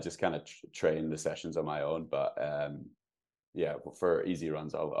I just kind of train the sessions on my own. But yeah, for easy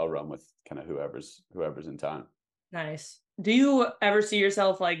runs, I'll run with kind of whoever's in town. Nice. Do you ever see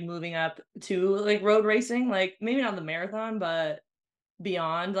yourself like moving up to like road racing? Like maybe not the marathon, but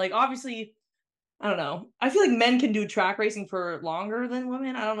beyond? Like obviously, I don't know. I feel like men can do track racing for longer than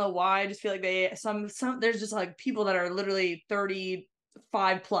women. I don't know why. I just feel like some there's just like people that are literally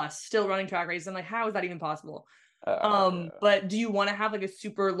 35 plus still running track races. I'm like, how is that even possible? Yeah. But do you want to have like a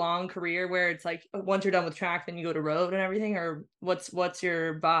super long career where it's like once you're done with track, then you go to road and everything, or what's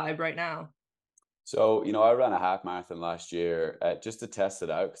your vibe right now? So, I ran a half marathon last year, just to test it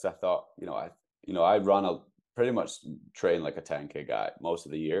out, because I thought, I run pretty much train like a 10K guy most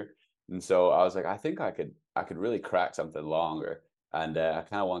of the year. And so I was like, I think I could really crack something longer. And I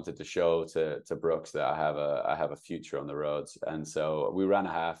kind of wanted to show to Brooks that I have a future on the roads. And so we ran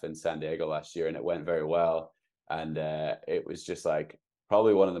a half in San Diego last year, and it went very well. And it was just like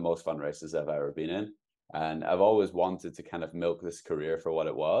probably one of the most fun races I've ever been in. And I've always wanted to kind of milk this career for what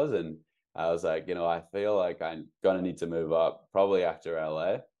it was. And I was like, I feel like I'm gonna need to move up probably after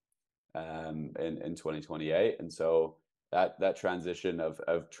LA, in 2028. And so that transition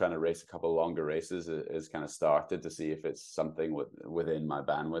of trying to race a couple of longer races is kind of started, to see if it's something within my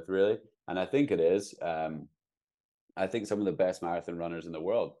bandwidth, really. And I think it is. I think some of the best marathon runners in the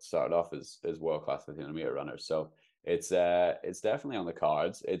world started off as world class 1500 meter runners. So it's definitely on the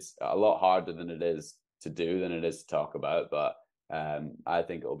cards. It's a lot harder than it is to do than it is to talk about, but I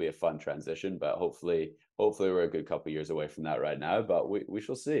think it'll be a fun transition. But hopefully we're a good couple of years away from that right now. But we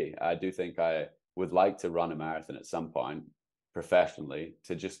shall see. I do think I would like to run a marathon at some point professionally,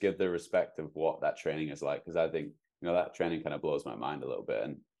 to just give the respect of what that training is like, because I think that training kind of blows my mind a little bit.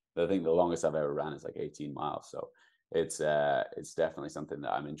 And I think the longest I've ever ran is like 18 miles. So it's definitely something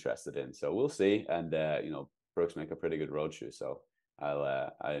that I'm interested in. So we'll see. And Brooks make a pretty good road shoe, so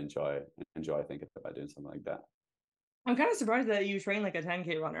I enjoy thinking about doing something like that. I'm kind of surprised that you train like a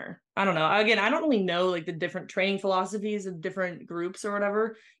 10K runner. I don't know. Again, I don't really know like the different training philosophies of different groups or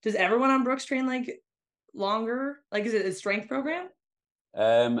whatever. Does everyone on Brooks train like longer? Like, is it a strength program?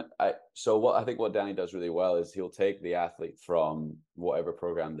 I think what Danny does really well is he'll take the athlete from whatever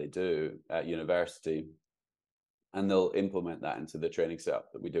program they do at university, and they'll implement that into the training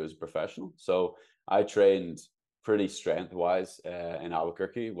setup that we do as a professional. So I trained pretty strength wise in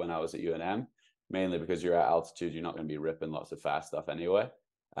Albuquerque when I was at UNM, mainly because you're at altitude, you're not going to be ripping lots of fast stuff anyway.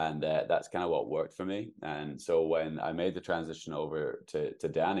 And that's kind of what worked for me. And so when I made the transition over to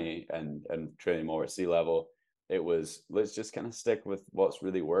Danny and training more at sea level, it was, let's just kind of stick with what's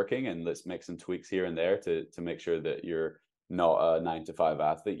really working, and let's make some tweaks here and there to make sure that you're not a 9 to 5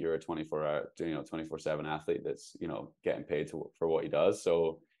 athlete, you're a 24-hour, 24/7 athlete that's, getting paid for what he does.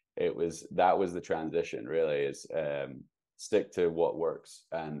 So that was the transition, really, is stick to what works,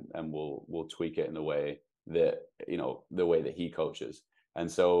 and we'll tweak it in the way that, the way that he coaches. And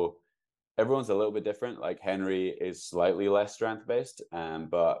so everyone's a little bit different. Like Henry is slightly less strength based,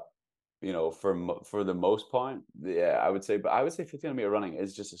 but for the most part, yeah, I would say 1500 meter running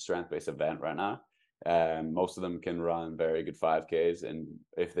is just a strength-based event right now. Most of them can run very good 5Ks, and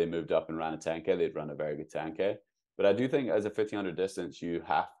if they moved up and ran a 10K, they'd run a very good 10K. But I do think as a 1500 distance, you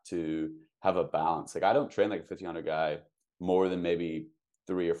have to have a balance. Like I don't train like a 1500 guy more than maybe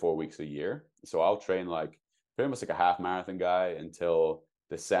 3 or 4 weeks a year. So I'll train like pretty much like a half marathon guy until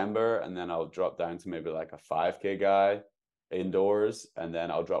December, and then I'll drop down to maybe like a 5K guy indoors, and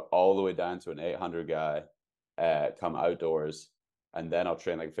then I'll drop all the way down to an 800 guy, come outdoors, and then I'll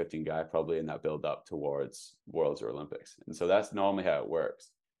train like a 15 guy probably in that build up towards Worlds or Olympics. And so that's normally how it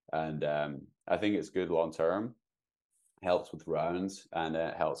works. And I think it's good long term, helps with rounds, and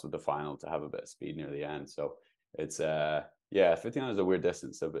it helps with the final to have a bit of speed near the end. So it's 1500 is a weird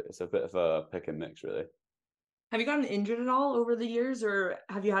distance, so it's a bit of a pick and mix really. Have you gotten injured at all over the years, or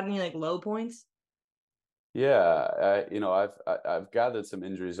have you had any like low points? Yeah, I've gathered some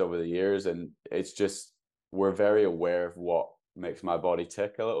injuries over the years, and it's just we're very aware of what makes my body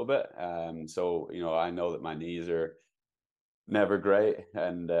tick a little bit. So I know that my knees are never great,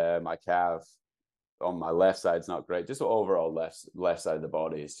 and my calf on my left side is not great. Just overall left side of the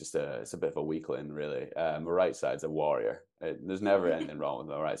body is just it's a bit of a weakling really. My right side's a warrior. There's never anything wrong with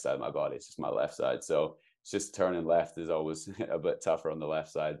my right side of my body. It's just my left side. So it's just turning left is always a bit tougher on the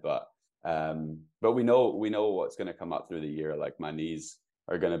left side, but we know what's going to come up through the year. Like my knees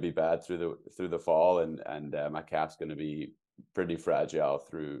are going to be bad through the fall, and my calf's going to be pretty fragile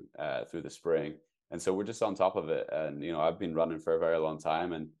through the spring. And so we're just on top of it. And I've been running for a very long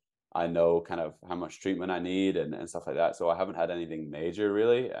time, and I know kind of how much treatment I need and stuff like that. So I haven't had anything major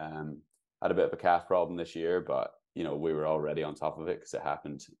really. Had a bit of a calf problem this year, but we were already on top of it because it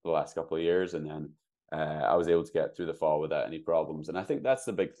happened the last couple of years, and then I was able to get through the fall without any problems. And I think that's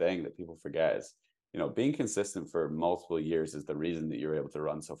the big thing that people forget is, being consistent for multiple years is the reason that you're able to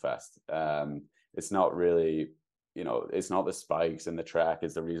run so fast. It's not really, it's not the spikes in the track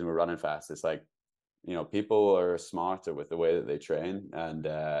is the reason we're running fast. It's like, people are smarter with the way that they train. And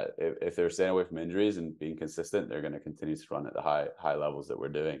if they're staying away from injuries and being consistent, they're going to continue to run at the high levels that we're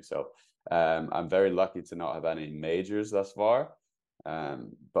doing. So I'm very lucky to not have any majors thus far.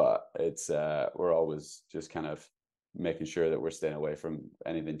 But it's we're always just kind of making sure that we're staying away from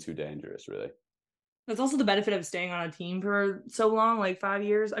anything too dangerous really. That's also the benefit of staying on a team for so long, like 5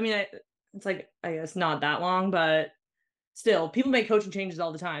 years. I mean, it's like, I guess not that long, but still, people make coaching changes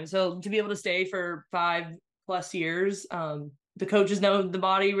all the time. So to be able to stay for 5+ years, the coaches know the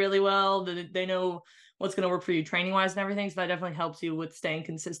body really well. They know what's going to work for you training wise and everything. So that definitely helps you with staying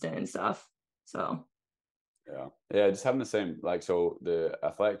consistent and stuff. So yeah, just having the same, like, so the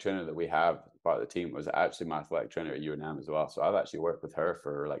athletic trainer that we have part of the team was actually my athletic trainer at UNM as well. So I've actually worked with her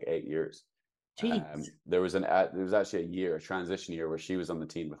for like 8 years. There was actually a transition year where she was on the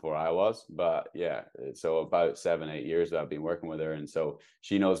team before I was, but yeah, so about 7-8 years that I've been working with her, and so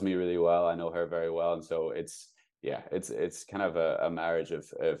she knows me really well. I know her very well, and so it's kind of a marriage of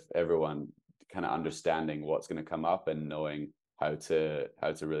everyone kind of understanding what's going to come up and knowing how to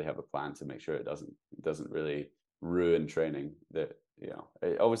really have a plan to make sure it doesn't really ruin training. That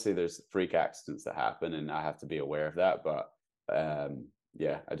obviously there's freak accidents that happen, and I have to be aware of that, but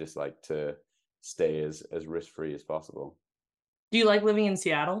I just like to stay as risk-free as possible. Do you like living in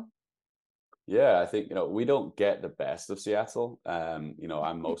Seattle? Yeah, I think we don't get the best of Seattle.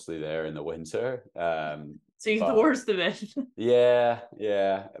 I'm mostly there in the winter. So you get the worst of it.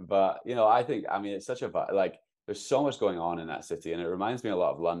 yeah, but I mean it's such a like there's so much going on in that city, and it reminds me a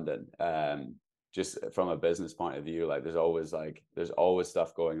lot of London. Just from a business point of view, like there's always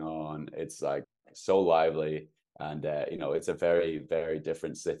stuff going on. It's like so lively. And it's a very, very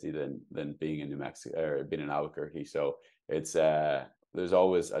different city than being in New Mexico or being in Albuquerque. So it's there's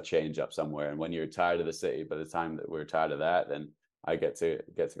always a change up somewhere. And when you're tired of the city, by the time that we're tired of that, then I get to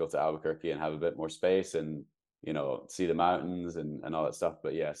go to Albuquerque and have a bit more space and see the mountains and all that stuff.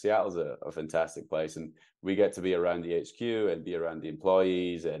 But yeah, Seattle's a fantastic place, and we get to be around the HQ and be around the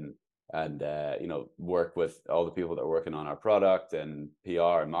employees and work with all the people that are working on our product and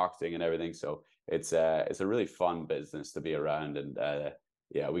PR and marketing and everything. So it's a really fun business to be around, and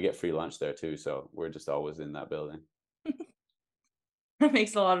we get free lunch there too, so we're just always in that building. That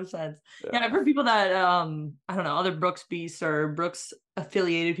makes a lot of sense. Yeah, I've heard people that I don't know, other Brooks Beasts or Brooks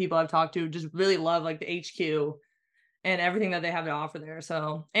affiliated people I've talked to just really love like the HQ and everything that they have to offer there.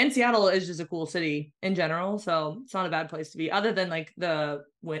 So, and Seattle is just a cool city in general, so it's not a bad place to be, other than like the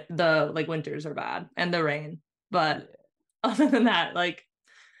like winters are bad and the rain. But other than that, like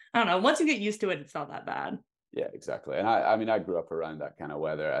I don't know, once you get used to it, it's not that bad. Yeah, exactly. And I mean, I grew up around that kind of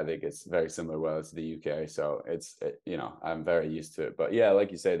weather. I think it's very similar weather to the UK. So I'm very used to it. But yeah, like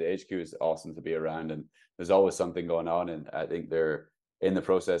you say, the HQ is awesome to be around, and there's always something going on. And I think they're in the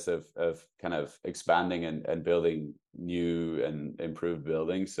process of kind of expanding and building new and improved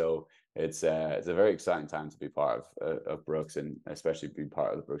buildings. So it's a very exciting time to be part of Brooks, and especially be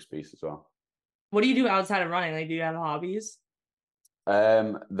part of the Brooks piece as well. What do you do outside of running? Like, do you have hobbies?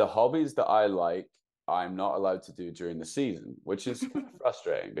 The hobbies that I like, I'm not allowed to do during the season, which is kind of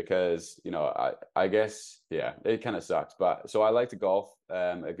frustrating because, I guess, yeah, it kind of sucks. But so I like to golf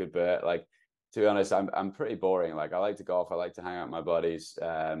a good bit. Like, to be honest, I'm pretty boring. Like, I like to golf. I like to hang out with my buddies.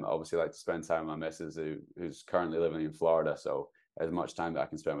 Obviously, I like to spend time with my missus who's currently living in Florida. So as much time that I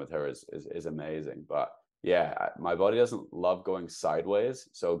can spend with her is amazing. But yeah, my body doesn't love going sideways.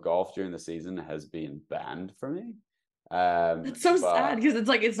 So golf during the season has been banned for me. It's so sad But because it's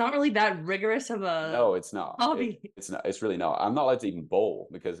like it's not really that rigorous of a no, it's not. hobby. It's not. It's really not. I'm not allowed to even bowl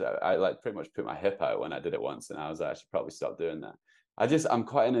because I like pretty much put my hip out when I did it once, and I was like, I should probably stop doing that. I'm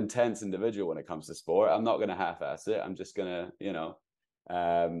quite an intense individual when it comes to sport. I'm not going to half-ass it. I'm just gonna,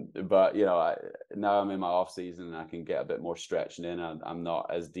 but now I'm in my off season and I can get a bit more stretching in. I'm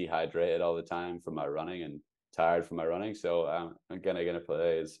not as dehydrated all the time from my running and tired from my running, so I'm gonna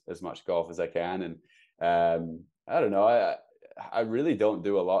play as much golf as I can. And I don't know. I really don't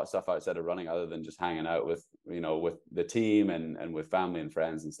do a lot of stuff outside of running other than just hanging out with the team and with family and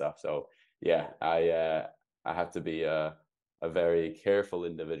friends and stuff. So yeah, I have to be a very careful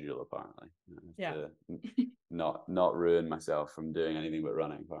individual apparently. Yeah. To not ruin myself from doing anything but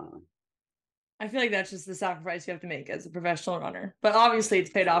running apparently. I feel like that's just the sacrifice you have to make as a professional runner. But obviously it's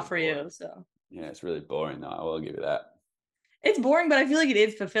paid off for you. So yeah, it's really boring though. I will give you that. it's boring, but I feel like it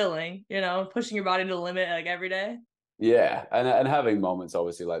is fulfilling, pushing your body to the limit like every day. Yeah, and having moments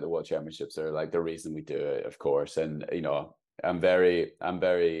obviously like the World Championships are like the reason we do it, of course. And I'm very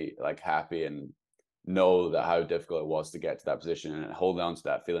like happy and know that how difficult it was to get to that position and holding on to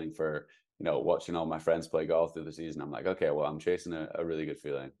that feeling for watching all my friends play golf through the season. I'm like, okay, well, I'm chasing a really good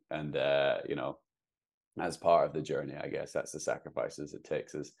feeling, and as part of the journey, I guess that's the sacrifices it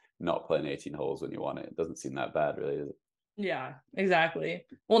takes, is not playing 18 holes when you want it. It doesn't seem that bad, really, is it? Yeah, exactly.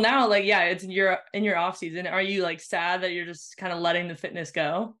 Well, now, like, yeah, it's in your off season. Are you like sad that you're just kind of letting the fitness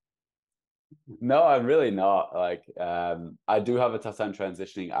go? No, I'm really not. Like, I do have a tough time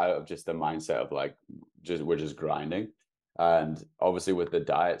transitioning out of just the mindset of like, we're just grinding, and obviously with the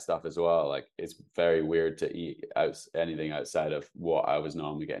diet stuff as well. Like, it's very weird to eat anything outside of what I was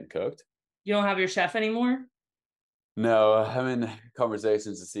normally getting cooked. You don't have your chef anymore? No, I'm in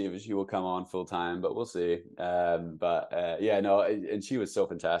conversations to see if she will come on full time, but we'll see. But yeah, no, and she was so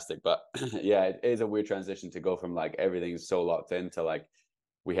fantastic. But yeah, it is a weird transition to go from like everything's so locked in to like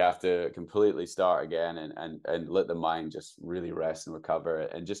we have to completely start again and let the mind just really rest and recover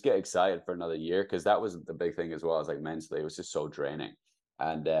and just get excited for another year, because that was the big thing as well. As like mentally, it was just so draining,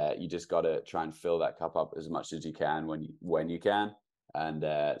 and you just got to try and fill that cup up as much as you can when you can. And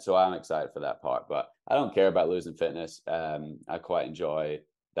so I'm excited for that part, but I don't care about losing fitness. I quite enjoy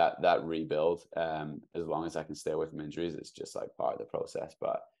that rebuild. As long as I can stay away from injuries, it's just like part of the process.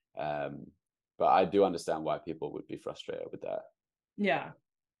 But I do understand why people would be frustrated with that. Yeah.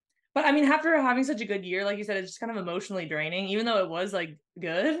 But I mean, after having such a good year, like you said, it's just kind of emotionally draining, even though it was like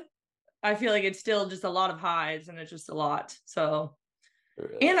good. I feel like it's still just a lot of highs and it's just a lot. So,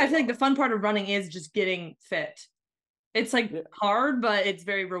 and I feel like the fun part of running is just getting fit. It's like hard, but it's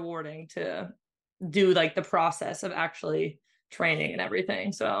very rewarding to do like the process of actually training and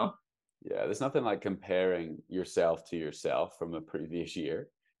everything. So yeah, there's nothing like comparing yourself to yourself from a previous year.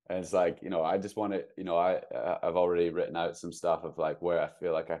 And it's like, I just want to, I've already written out some stuff of like where I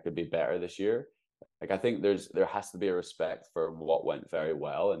feel like I could be better this year. Like, I think there has to be a respect for what went very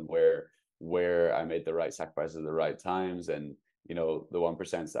well and where I made the right sacrifices at the right times, and the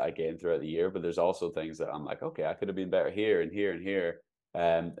 1% that I gained throughout the year. But there's also things that I'm like, okay, I could have been better here and here and here,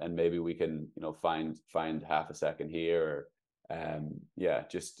 and maybe we can find half a second here, or yeah,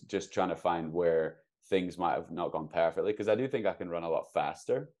 just trying to find where things might have not gone perfectly, because I do think I can run a lot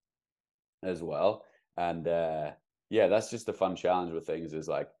faster as well. And yeah, that's just the fun challenge with things, is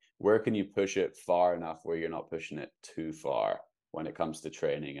like, where can you push it far enough where you're not pushing it too far when it comes to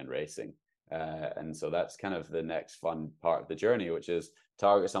training and racing. And so that's kind of the next fun part of the journey, which is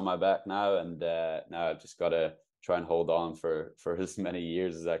targets on my back now. And now I've just got to try and hold on for as many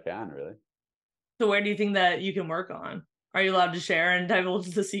years as I can, really. So where do you think that you can work on? Are you allowed to share and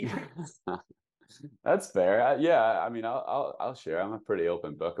divulge the secrets? That's fair. Yeah, I mean, I'll share. I'm a pretty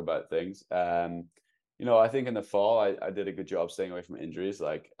open book about things. I think in the fall, I did a good job staying away from injuries.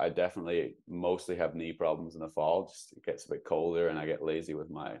 Like I definitely mostly have knee problems in the fall. Just it gets a bit colder and I get lazy with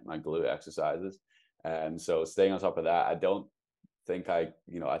my glute exercises. And so staying on top of that, I don't think I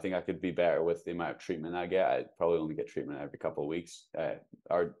think I could be better with the amount of treatment I get. I probably only get treatment every couple of weeks.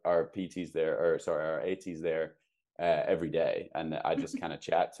 Our PT's there, or sorry, our AT's there every day, and I just kind of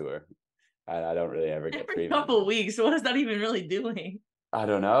chat to her, and I don't really ever get Every treatment. couple of weeks. What is that even really doing? I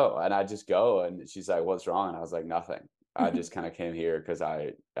don't know, and I just go, and she's like, "What's wrong?" And I was like, "Nothing." I just kind of came here because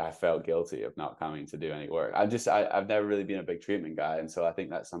I felt guilty of not coming to do any work. I've never really been a big treatment guy, and so I think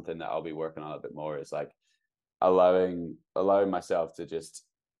that's something that I'll be working on a bit more. Is like allowing myself to just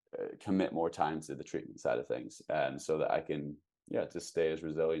commit more time to the treatment side of things, so that I can just stay as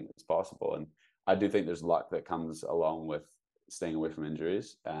resilient as possible. And I do think there's luck that comes along with staying away from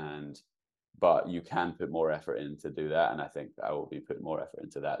injuries, but you can put more effort in to do that, and I think I will be putting more effort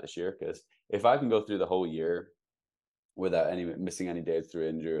into that this year, because if I can go through the whole year without missing any days through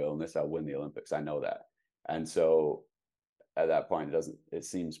injury or illness, I'll win the Olympics. I know that. And so at that point, it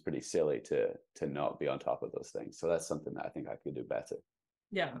seems pretty silly to not be on top of those things. So that's something that I think I could do better.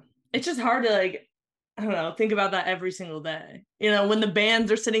 Yeah. It's just hard to I don't know, think about that every single day. When the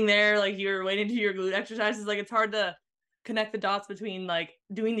bands are sitting there, like you're waiting to do your glute exercises, like it's hard to connect the dots between like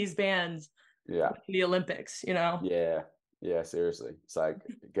doing these bands the Olympics. Yeah, seriously. It's like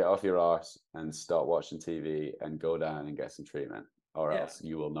get off your arse and stop watching TV and go down and get some treatment, or else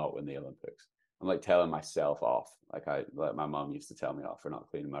you will not win the Olympics. I'm like telling myself off. Like my mom used to tell me off for not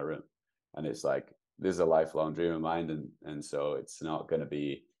cleaning my room. And it's like, this is a lifelong dream of mine. And so I'm not going to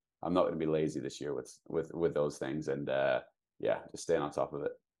be lazy this year with those things. And just staying on top of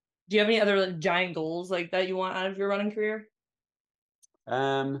it. Do you have any other giant goals like that you want out of your running career?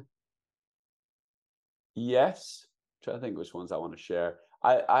 Yes. I'm trying to think which ones I want to share.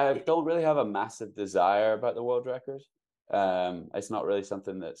 I don't really have a massive desire about the world record. It's not really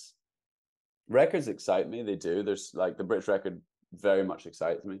something records excite me. They do. There's like the British record very much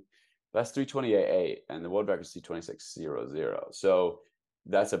excites me. That's 3:28.8, and the world record is 3:26.00. So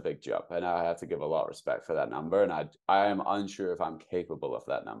that's a big jump, and I have to give a lot of respect for that number. And I am unsure if I'm capable of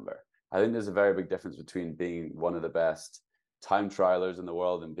that number. I think there's a very big difference between being one of the best time trialers in the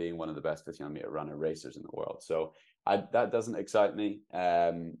world and being one of the best 1500-meter runner racers in the world. So that doesn't excite me.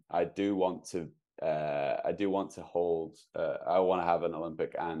 I do want to hold. I want to have an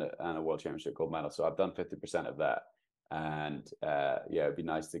Olympic and a World Championship gold medal. So I've done 50% of that, and it'd be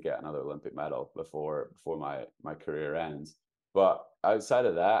nice to get another Olympic medal before my career ends. But outside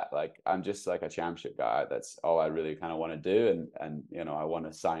of that, like I'm just like a championship guy. That's all I really kind of want to do, and I want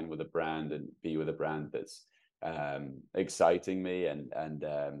to sign with a brand and be with a brand that's exciting me, and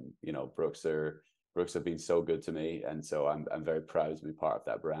Brooks have been so good to me, and so I'm very proud to be part of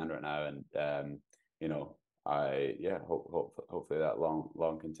that brand right now. And hopefully that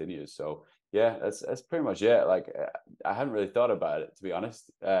long continues. So that's pretty much it. Like I hadn't really thought about it, to be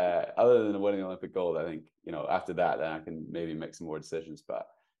honest, other than winning Olympic gold. I think after that then I can maybe make some more decisions, but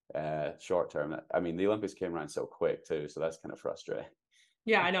short term, I mean the Olympics came around so quick too, so that's kind of frustrating.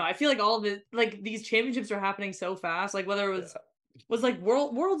 Yeah, I know. I feel like all of it, like these championships are happening so fast. Like whether it was like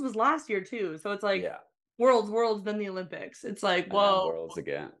Worlds was last year too. So it's like Worlds, then the Olympics. It's like, whoa. Worlds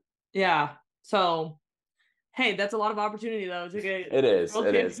again. Yeah. So hey, that's a lot of opportunity though to get it is.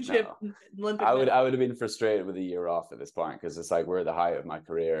 No. I would have been frustrated with a year off at this point, because it's like we're at the height of my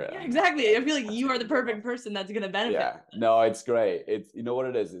career. Yeah, exactly. I feel like you are the perfect person that's gonna benefit. Yeah. No, it's great. It's what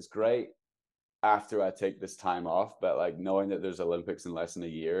it is. It's great after I take this time off, but like knowing that there's Olympics in less than a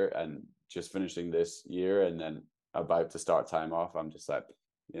year and just finishing this year and then about to start time off, I'm just like,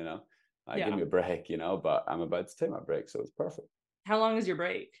 give me a break, but I'm about to take my break, so it's perfect. How long is your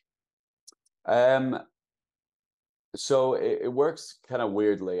break? So it works kind of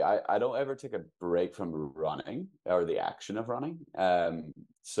weirdly. I don't ever take a break from running or the action of running.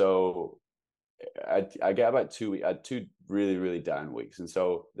 So I get about 2 weeks. I had 2 really, really down weeks. And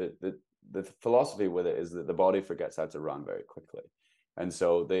so the philosophy with it is that the body forgets how to run very quickly. And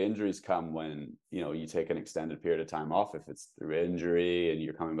so the injuries come when, you take an extended period of time off, if it's through injury and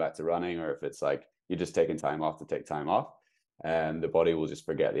you're coming back to running, or if it's like you're just taking time off to take time off. And the body will just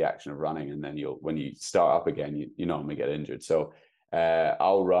forget the action of running, and then when you start up again, you normally get injured. So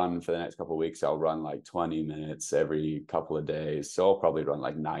I'll run for the next couple of weeks. I'll run like 20 minutes every couple of days. So I'll probably run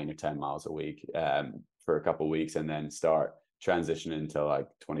like 9 or 10 miles a week for a couple of weeks, and then start transitioning to like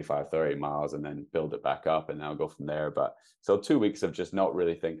 25, 30 miles, and then build it back up, and I'll go from there. But so 2 weeks of just not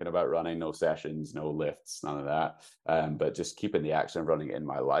really thinking about running, no sessions, no lifts, none of that. But just keeping the action of running in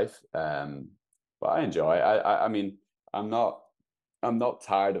my life. But I enjoy. I mean, I'm not I'm not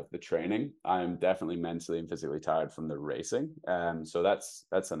tired of the training. I'm definitely mentally and physically tired from the racing. So that's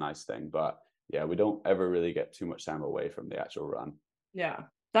a nice thing. But yeah, we don't ever really get too much time away from the actual run. Yeah,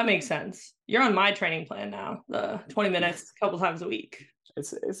 that makes sense. You're on my training plan now, the 20 minutes a couple times a week.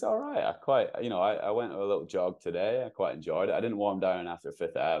 It's all right. I quite, I went a little jog today. I quite enjoyed it. I didn't warm down after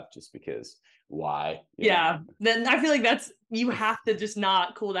Fifth Ave just because why? Yeah, then I feel like you have to just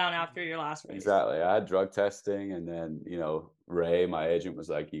not cool down after your last race. Exactly. I had drug testing, and then Ray, my agent, was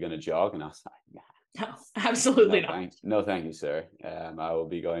like, "You gonna jog?" And I was like, "Nah, No, absolutely not. no, thank you, sir. I will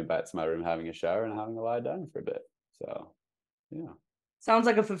be going back to my room, having a shower, and having a lie down for a bit." So, yeah. Sounds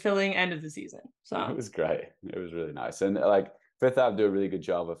like a fulfilling end of the season. So it was great. It was really nice, and like Fifth Ave do a really good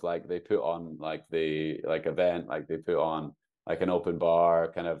job of like they put on like the event, like they put on like an open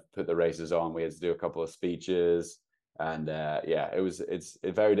bar, kind of put the races on. We had to do a couple of speeches, and yeah, it's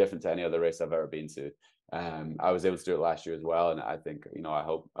very different to any other race I've ever been to. I was able to do it last year as well, and I think I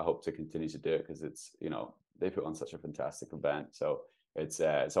hope to continue to do it because it's they put on such a fantastic event. So it's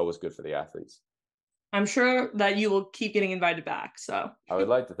always good for the athletes. I'm sure that you will keep getting invited back. So I would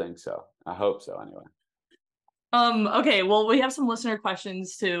like to think so. I hope so anyway. Okay, well, we have some listener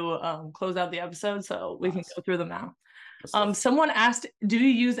questions to close out the episode, so we can go through them now. Someone asked, do you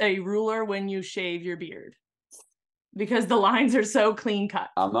use a ruler when you shave your beard? Because the lines are so clean cut.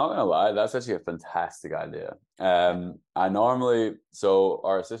 I'm not gonna lie, that's actually a fantastic idea. So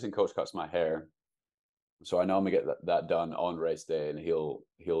our assistant coach cuts my hair, so I normally get that done on race day, and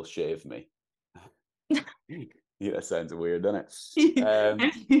he'll shave me. Yeah, that sounds weird, doesn't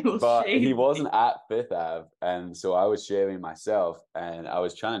it? But he wasn't at Fifth Ave, and so I was shaving myself, and I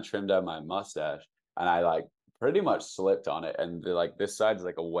was trying to trim down my mustache, and I like pretty much slipped on it, and this side is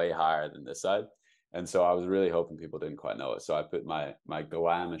like a way higher than this side, and so I was really hoping people didn't quite know it. So I put my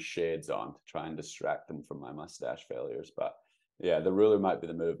glamorous shades on to try and distract them from my mustache failures. But yeah, the ruler might be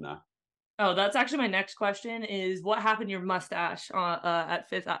the move now. Oh, that's actually my next question is what happened to your mustache at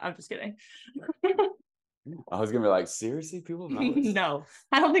Fifth? I'm just kidding. I was gonna be like, seriously, people noticed? No,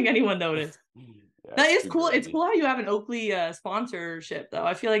 I don't think anyone noticed. Yeah, that is cool. It's cool how you have an Oakley sponsorship, though.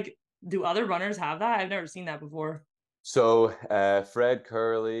 I feel like, do other runners have that? I've never seen that before. So Fred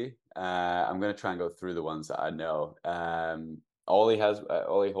Curley, I'm gonna try and go through the ones that I know. Ollie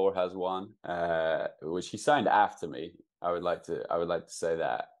Hoare has one, which he signed after me. I would like to say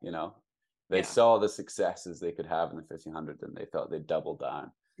that they saw the successes they could have in the 1500 and they thought they'd double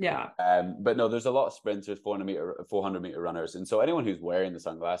down. Yeah. But no, there's a lot of sprinters, 400-meter runners, and so anyone who's wearing the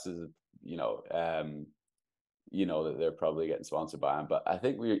sunglasses, that they're probably getting sponsored by them. But I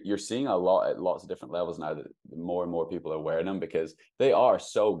think you're seeing a lot at lots of different levels now that more and more people are wearing them because they are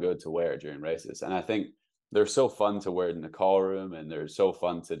so good to wear during races, and I think they're so fun to wear in the call room, and they're so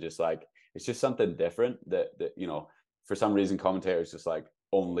fun to just it's just something different that for some reason commentators just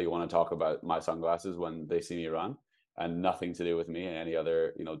only want to talk about my sunglasses when they see me run, and nothing to do with me and any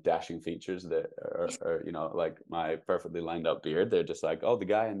other dashing features that are like my perfectly lined up beard. They're just like, oh, the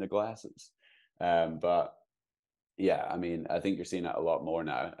guy in the glasses. But yeah, I mean, I think you're seeing that a lot more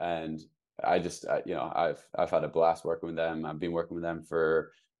now, and I just I've had a blast working with them. I've been working with them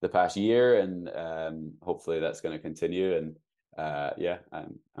for the past year, and hopefully that's going to continue. And yeah,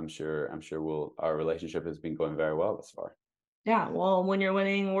 I'm sure our relationship has been going very well thus far. Yeah, well, when you're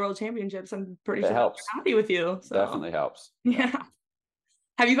winning world championships, I'm pretty sure helps. they're happy with you. So. Definitely helps. Yeah.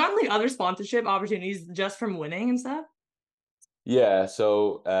 Have you gotten other sponsorship opportunities just from winning and stuff? Yeah,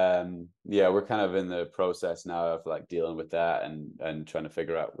 so yeah, we're kind of in the process now of dealing with that and trying to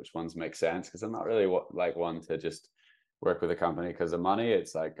figure out which ones make sense, because I'm not really one to just work with a company because of money.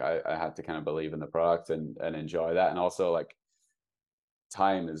 It's I have to kind of believe in the product and enjoy that, and also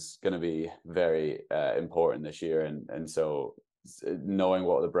time is going to be very important this year, and so knowing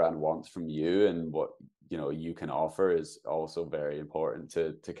what the brand wants from you and what you can offer is also very important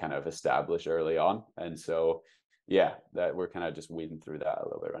to kind of establish early on. And so yeah, that we're kind of just weeding through that a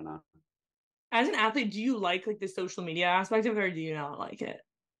little bit right now. As an athlete, do you like the social media aspect of it, or do you not like it?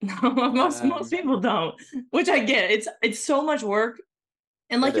 No, most people don't, which I get. It's so much work,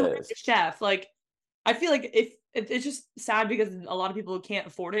 and you're a chef. I feel like if it's just sad because a lot of people can't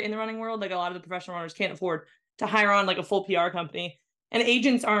afford it in the running world. A lot of the professional runners can't afford to hire on a full PR company, and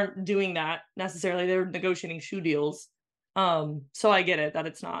agents aren't doing that necessarily. They're negotiating shoe deals. So I get it that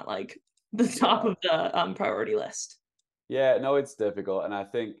it's not the top of the priority list. Yeah, no, it's difficult, and I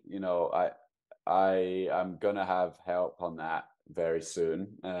think I'm gonna have help on that very soon.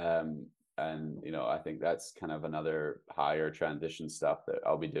 And I think that's kind of another higher transition stuff that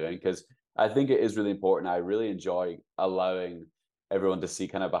I'll be doing, because I think it is really important. I really enjoy allowing everyone to see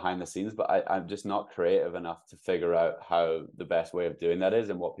kind of behind the scenes, but I'm just not creative enough to figure out how the best way of doing that is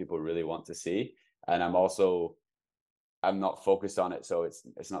and what people really want to see. And I'm not focused on it, so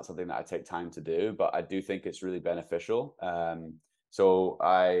it's not something that I take time to do, but I do think it's really beneficial. So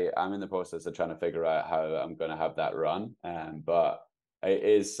I'm in the process of trying to figure out how I'm going to have that run. But it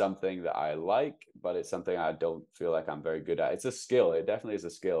is something that I like, but it's something I don't feel like I'm very good at. It's a skill. It definitely is a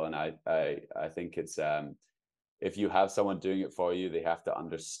skill. And I think it's, if you have someone doing it for you, they have to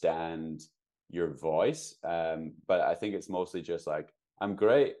understand your voice. But I think it's mostly just like, I'm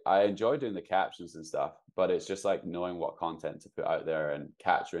great. I enjoy doing the captions and stuff, but it's just like knowing what content to put out there, and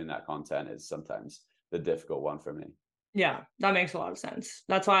capturing that content is sometimes the difficult one for me. Yeah, that makes a lot of sense.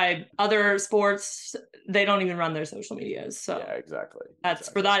 That's why other sports, they don't even run their social medias. So yeah, exactly. That's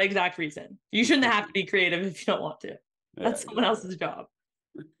for that exact reason. You shouldn't have to be creative if you don't want to. That's someone else's job.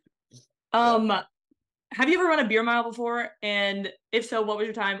 Have you ever run a beer mile before? And if so, what was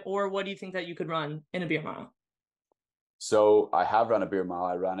your time, or what do you think that you could run in a beer mile? So I have run a beer mile.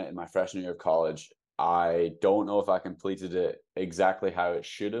 I ran it in my freshman year of college. I don't know if I completed it exactly how it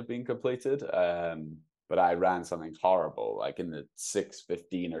should have been completed. But I ran something horrible, like in the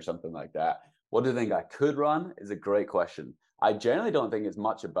 6:15 or something like that. What do you think I could run is a great question. I generally don't think it's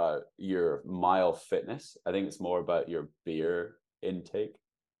much about your mile fitness. I think it's more about your beer intake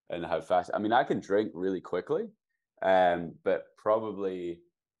and how fast. I mean, I can drink really quickly, but probably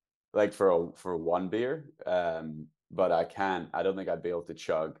like for one beer. But I don't think I'd be able to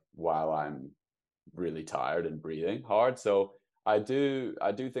chug while I'm really tired and breathing hard. So I do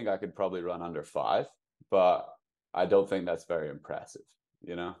think I could probably run under 5, but I don't think that's very impressive,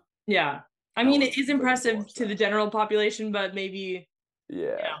 you know? Yeah. I mean, it is impressive to the general population, but maybe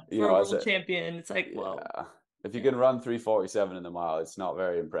for a world champion, it's like, whoa. If you can run 3:47 in the mile, it's not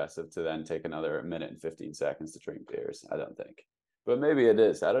very impressive to then take another minute and 15 seconds to drink beers, I don't think. But maybe it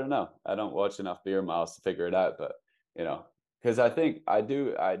is. I don't know. I don't watch enough beer miles to figure it out, but because I think I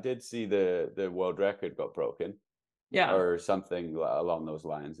did see the world record got broken. Yeah. Or something along those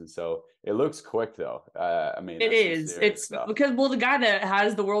lines. And so it looks quick though. I mean, it is. It's stuff. Because, well, the guy that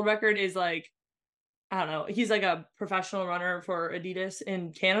has the world record is like, I don't know. He's like a professional runner for Adidas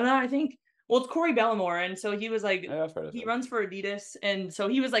in Canada, I think. Well, it's Corey Bellamore. And so he was like, he runs for Adidas. And so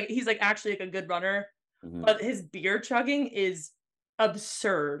he's like actually like a good runner, but his beer chugging is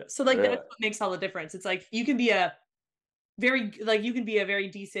absurd. So like that's what makes all the difference. It's like you can be a very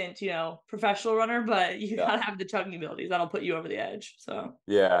decent, professional runner, but you gotta have the chugging abilities that'll put you over the edge. So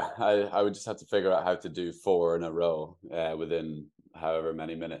I would just have to figure out how to do 4 in a row within however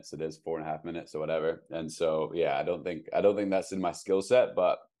many minutes it is, 4.5 minutes or whatever. And so I don't think that's in my skill set,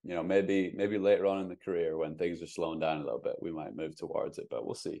 but maybe later on in the career when things are slowing down a little bit, we might move towards it, but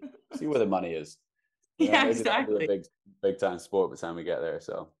we'll see where the money is. Exactly. Maybe a big time sport by the time we get there,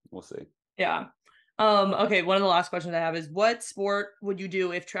 so we'll see. Okay, one of the last questions I have is, what sport would you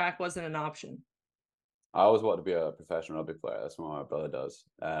do if track wasn't an option? I always wanted to be a professional rugby player. That's what my brother does.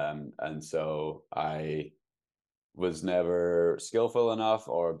 And so I was never skillful enough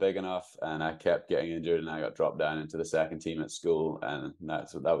or big enough, and I kept getting injured, and I got dropped down into the second team at school, and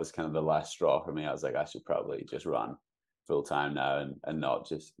that was kind of the last straw for me. I was like, I should probably just run full time now and not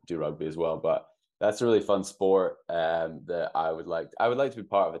just do rugby as well. But that's a really fun sport that I would like to be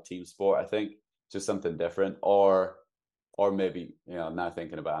part of a team sport, I think. Just something different, or maybe, now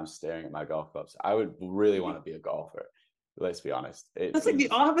thinking about it, I'm staring at my golf clubs. I would really want to be a golfer. Let's be honest. That's like the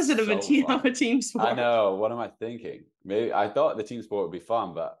opposite of a team sport. I know. What am I thinking? Maybe I thought the team sport would be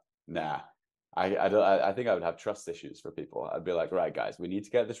fun, but nah. I think I would have trust issues for people. I'd be like, right, guys, we need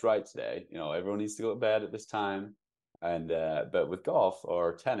to get this right today. Everyone needs to go to bed at this time. And but with golf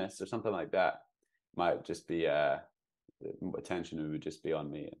or tennis or something like that, might just be attention would just be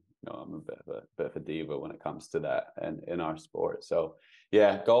on me. I'm a bit of a diva when it comes to that and in our sport. So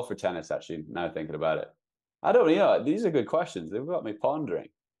golf or tennis, actually, now thinking about it. I don't know. These are good questions. They've got me pondering.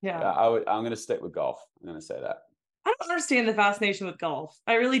 I'm going to stick with golf. I'm going to say that. I don't understand the fascination with golf.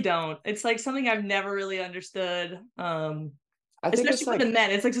 I really don't. It's like something I've never really understood. I think especially for the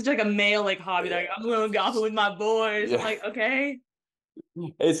men. It's like such like a male hobby. Like, I'm going golfing with my boys. I'm like, okay.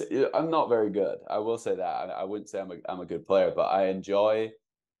 I'm not very good. I will say that. I wouldn't say I'm a good player, but I enjoy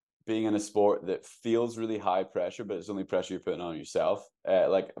being in a sport that feels really high pressure, but it's only pressure you're putting on yourself,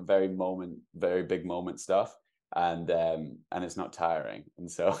 like very big moment stuff, and it's not tiring, and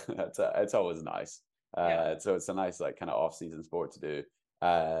so it's always nice. So it's a nice kind of off-season sport to do,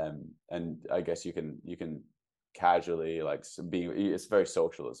 and I guess you can casually it's very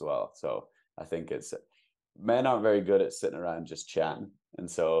social as well. So I think men aren't very good at sitting around just chatting, and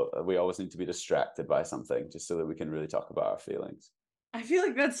so we always need to be distracted by something just so that we can really talk about our feelings. I feel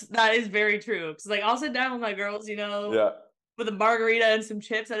like that is very true. Cause like I'll sit down with my girls, Yeah. with a margarita and some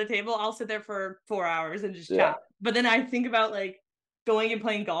chips at a table. I'll sit there for 4 hours and just Yeah. chat. But then I think about like going and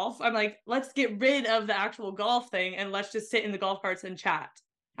playing golf. I'm like, let's get rid of the actual golf thing and let's just sit in the golf carts and chat.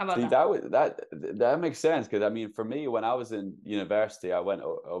 How about See, that? that makes sense because I mean, for me, when I was in university, I went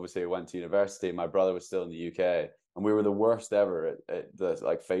to university. My brother was still in the UK, and we were the worst ever at the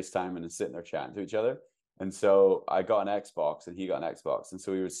like FaceTiming and sitting there chatting to each other. And so I got an Xbox, and he got an Xbox, and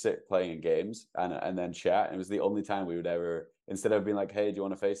so we would sit playing games and then chat. And it was the only time we would ever, instead of being like, "Hey, do you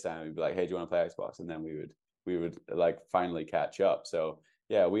want to FaceTime?" We'd be like, "Hey, do you want to play Xbox?" And then we would like finally catch up. So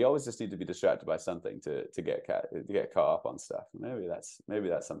yeah, we always just need to be distracted by something to get caught up on stuff. Maybe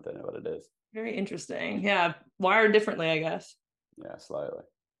that's something of what it is. Very interesting. Yeah. Wired differently, I guess. Yeah, slightly.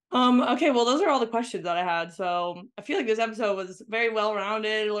 Okay, well, those are all the questions that I had. So I feel like this episode was very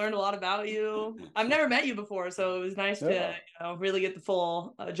well-rounded, learned a lot about you. I've never met you before, so it was nice to, Yeah. really get the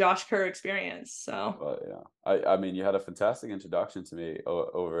full Josh Kerr experience. So Well, yeah. I mean, you had a fantastic introduction to me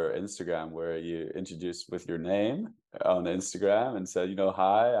over Instagram where you introduced with your name on Instagram and said,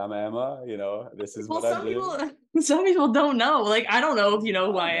 hi, I'm Emma. This is well, what I do. some people don't know. Like, I don't know if you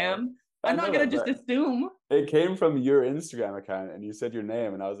know who I I know. am. I I'm not know gonna it, just but assume. it came from your Instagram account and you said your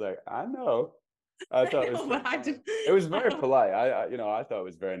name and I was like, I know. I thought it was But I funny. just, It was I very don't- polite. I thought it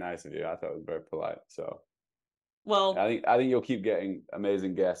was very nice of you. I thought it was very polite. So well, I think you'll keep getting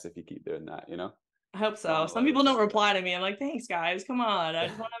amazing guests if you keep doing that. I hope so. Long Some way to people don't take reply to me. I'm like, thanks, guys. Come on. I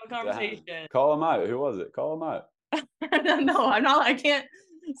just want to have a Damn. conversation. Call them out. Who was it? Call them out. No, I'm not. I can't.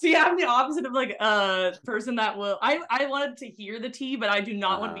 See, I'm the opposite of like a person that will. I wanted to hear the tea, but I do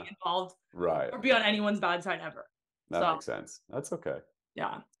not want to be involved Right. or be on anyone's bad side ever. That So makes sense. That's okay.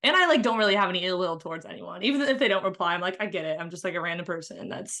 yeah, and I like don't really have any ill will towards anyone, even if they don't reply. I'm like, I get it. I'm just like a random person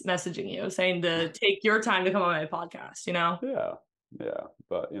that's messaging you saying to take your time to come on my podcast. Yeah. Yeah.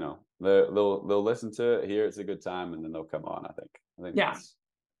 But they'll listen to it, hear it's a good time, and then they'll come on, I think. Yeah, that's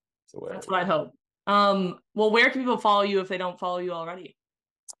the way. that's what I hope. Well, where can people follow you if they don't follow you already?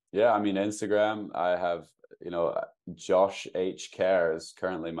 Yeah, I mean, Instagram, I have, Josh H. Kerr is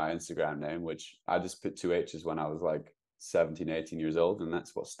currently my Instagram name, which I just put 2 H's when I was like 17, 18 years old, and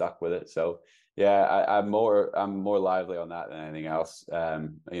that's what stuck with it. So yeah, I'm more lively on that than anything else. I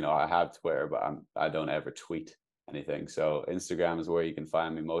have Twitter, but I don't ever tweet anything. So Instagram is where you can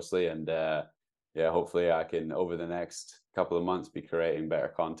find me mostly. And yeah, hopefully I can, over the next couple of months, be creating better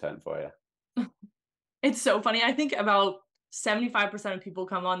content for you. It's so funny. I think about 75% of people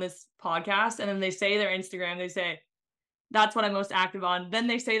come on this podcast and then they say their Instagram, they say, that's what I'm most active on. Then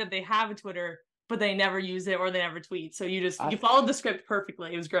they say that they have a Twitter, but they never use it or they never tweet. So you followed the script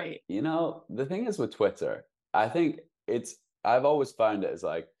perfectly. It was great. The thing is with Twitter, I think I've always found it as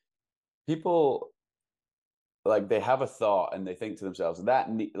like people, like they have a thought and they think to themselves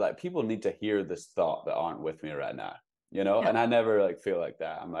like people need to hear this thought that aren't with me right now, Yeah. And I never like feel like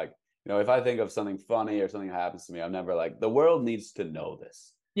that. I'm like, if I think of something funny or something happens to me, I'm never like, the world needs to know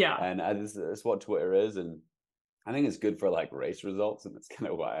this. Yeah. And that's what Twitter is. And I think it's good for like race results, and that's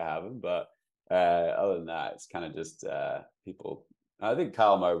kind of why I have them. But other than that, it's kind of just people. I think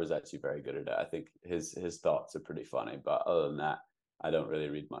Kyle Merber's actually very good at it. I think his thoughts are pretty funny. But other than that, I don't really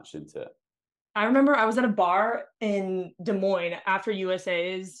read much into it. I remember I was at a bar in Des Moines after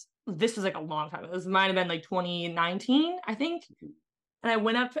USA's. This was like a long time. It might have been like 2019, I think. And I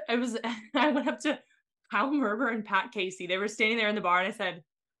went up to Kyle Merber and Pat Casey. They were standing there in the bar and I said,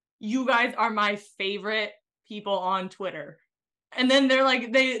 you guys are my favorite people on Twitter. And then they're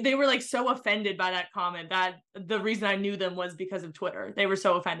like, they were like so offended by that comment that the reason I knew them was because of Twitter. They were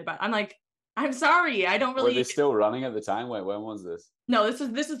so offended by it. I'm like, I'm sorry. I don't really. Were they still running at the time? Wait, when was this? No, this was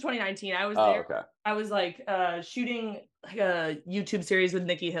 2019. I was there. Okay. I was like shooting like a YouTube series with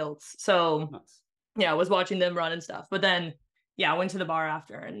Nikki Hiltz. So Nice. Yeah, I was watching them run and stuff. But then I went to the bar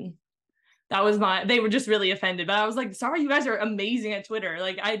after and that was they were just really offended. But I was like, sorry, you guys are amazing at Twitter.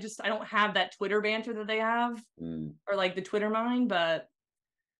 Like I don't have that Twitter banter that they have or like the Twitter mind, but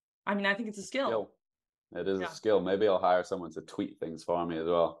I mean, I think it's a skill. It is a skill. Maybe I'll hire someone to tweet things for me as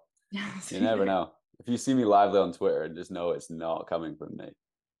well. Yes. You never know. If you see me lively on Twitter, just know it's not coming from me.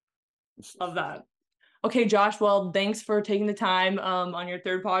 Love that. Okay, Josh, well, thanks for taking the time on your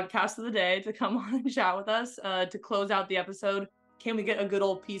third podcast of the day to come on and chat with us. To close out the episode, can we get a good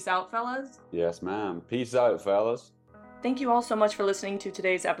old peace out, fellas? Yes, ma'am. Peace out, fellas. Thank you all so much for listening to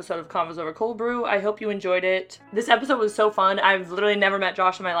today's episode of Convos Over Cold Brew. I hope you enjoyed it. This episode was so fun. I've literally never met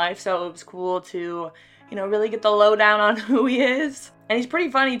Josh in my life, so it was cool to, really get the lowdown on who he is. And he's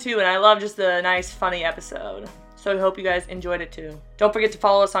pretty funny too, and I love just the nice, funny episode. So I hope you guys enjoyed it too. Don't forget to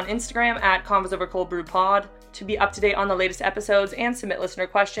follow us on Instagram at Convos Over Cold Brew Pod to be up to date on the latest episodes and submit listener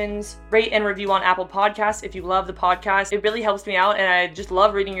questions. Rate and review on Apple Podcasts if you love the podcast. It really helps me out, and I just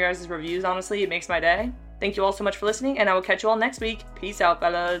love reading your guys' reviews, honestly. It makes my day. Thank you all so much for listening, and I will catch you all next week. Peace out,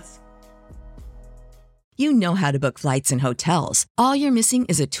 fellas. You know how to book flights and hotels. All you're missing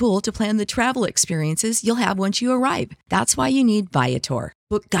is a tool to plan the travel experiences you'll have once you arrive. That's why you need Viator.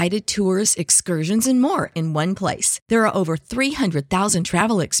 Book guided tours, excursions, and more in one place. There are over 300,000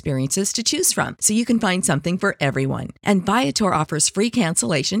 travel experiences to choose from, so you can find something for everyone. And Viator offers free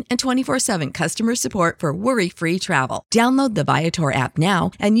cancellation and 24/7 customer support for worry-free travel. Download the Viator app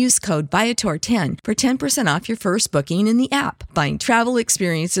now and use code Viator10 for 10% off your first booking in the app. Find travel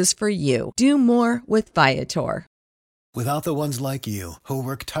experiences for you. Do more with Viator. Without the ones like you, who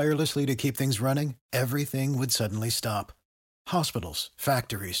work tirelessly to keep things running, everything would suddenly stop. Hospitals,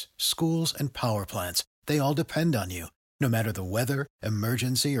 factories, schools, and power plants, they all depend on you. No matter the weather,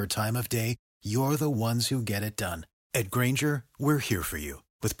 emergency, or time of day, you're the ones who get it done. At Grainger, we're here for you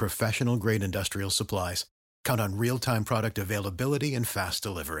with professional-grade industrial supplies. Count on real-time product availability and fast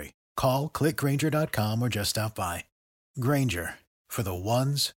delivery. Call, click Grainger.com, or just stop by. Grainger, for the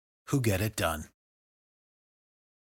ones who get it done.